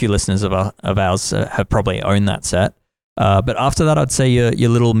quite a few listeners of ours have probably owned that set. But after that, I'd say your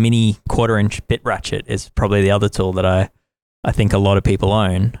little mini 1/4-inch bit ratchet is probably the other tool that I think a lot of people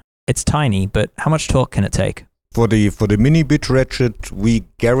own. It's tiny, but how much torque can it take? For the mini bit ratchet, we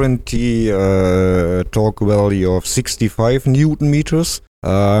guarantee a torque value of 65 Newton meters.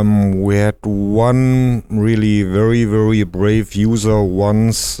 We had one really very, very brave user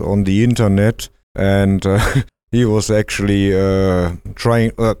once on the internet, and he was actually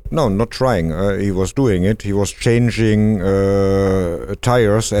he was doing it. He was changing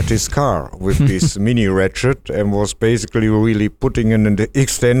tires at his car with this mini ratchet, and was basically really putting an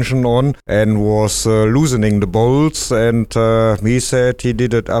extension on and was loosening the bolts, and he said he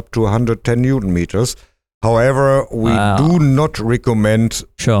did it up to 110 Newton meters. However, we do not recommend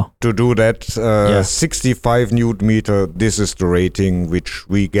to do that. 65 Newton meter, this is the rating which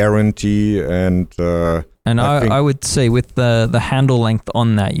we guarantee, and I would say with the handle length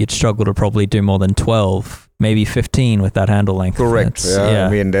on that, you'd struggle to probably do more than 12, maybe 15 with that handle length. Correct. I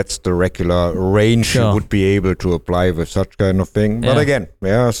mean, that's the regular range you would be able to apply with such kind of thing. But again,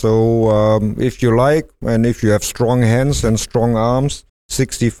 so if you like, and if you have strong hands and strong arms,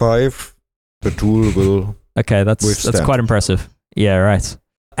 65, the tool will that's quite impressive. Yeah, right.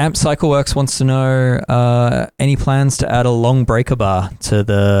 Amp Cycleworks wants to know any plans to add a long breaker bar to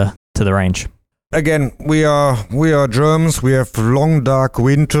the range. Again, we are Germans. We have long, dark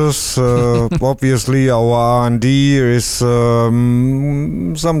winters. Obviously, our R&D is sometimes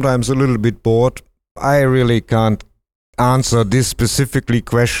a little bit bored. I really can't answer this specifically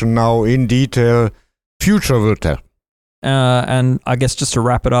question now in detail. Future will tell. And I guess just to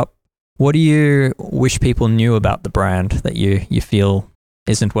wrap it up, what do you wish people knew about the brand that you feel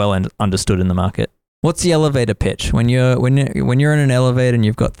isn't well understood in the market? What's the elevator pitch? When you're in an elevator and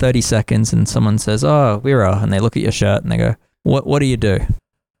you've got 30 seconds and someone says, "Oh, Wera," and they look at your shirt and they go, "What do you do?"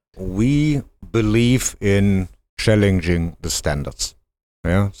 We believe in challenging the standards.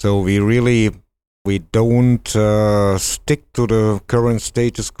 So we don't stick to the current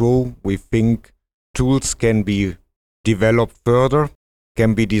status quo. We think tools can be developed further,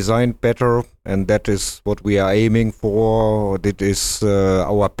 can be designed better, and that is what we are aiming for. That is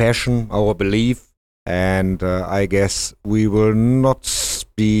our passion, our belief. And I guess we will not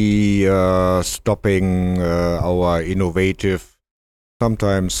be stopping our innovative,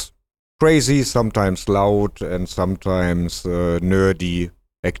 sometimes crazy, sometimes loud, and sometimes nerdy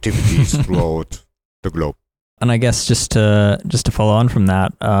activities throughout the globe. And I guess just to follow on from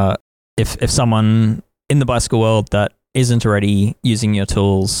that, if someone in the bicycle world that isn't already using your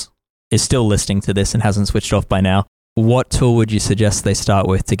tools is still listening to this and hasn't switched off by now, what tool would you suggest they start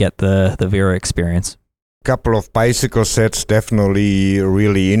with to get the Wera experience? Couple of bicycle sets definitely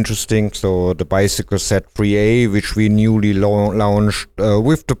really interesting. So the bicycle set 3A, which we newly launched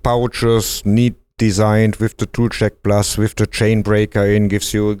with the pouches, neat designed with the tool check plus, with the chain breaker in,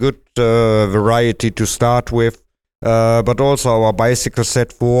 gives you a good variety to start with. But also our bicycle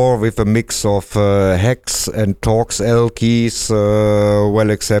set 4 with a mix of hex and Torx L keys,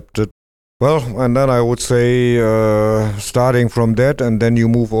 well accepted. Well, and then I would say starting from that, and then you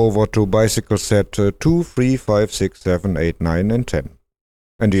move over to bicycle set 2, 3, 5, 6, 7, 8, 9, and 10.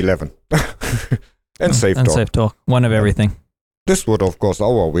 And 11. And safe talk. And safe talk. One of everything. This would, of course,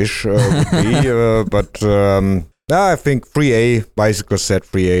 our wish would be, but I think 3A, bicycle set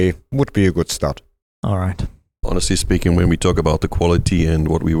 3A would be a good start. All right. Honestly speaking, when we talk about the quality and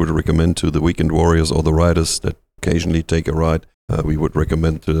what we would recommend to the weekend warriors or the riders that occasionally take a ride, we would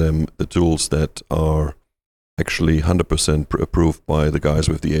recommend to them the tools that are actually 100% approved by the guys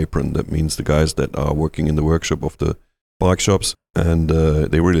with the apron. That means the guys that are working in the workshop of the bike shops, and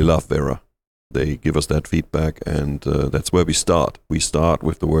they really love Vera. They give us that feedback, and that's where we start. We start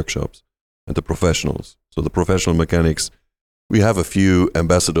with the workshops and the professionals. So the professional mechanics, we have a few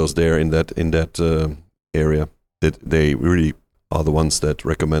ambassadors there in that area that they really are the ones that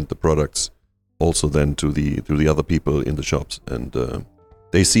recommend the products also then to the other people in the shops, and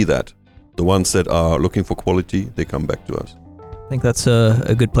they see that the ones that are looking for quality, they come back to us. I think that's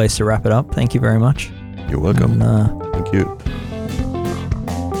a good place to wrap it up. Thank you very much. You're welcome. And, thank you.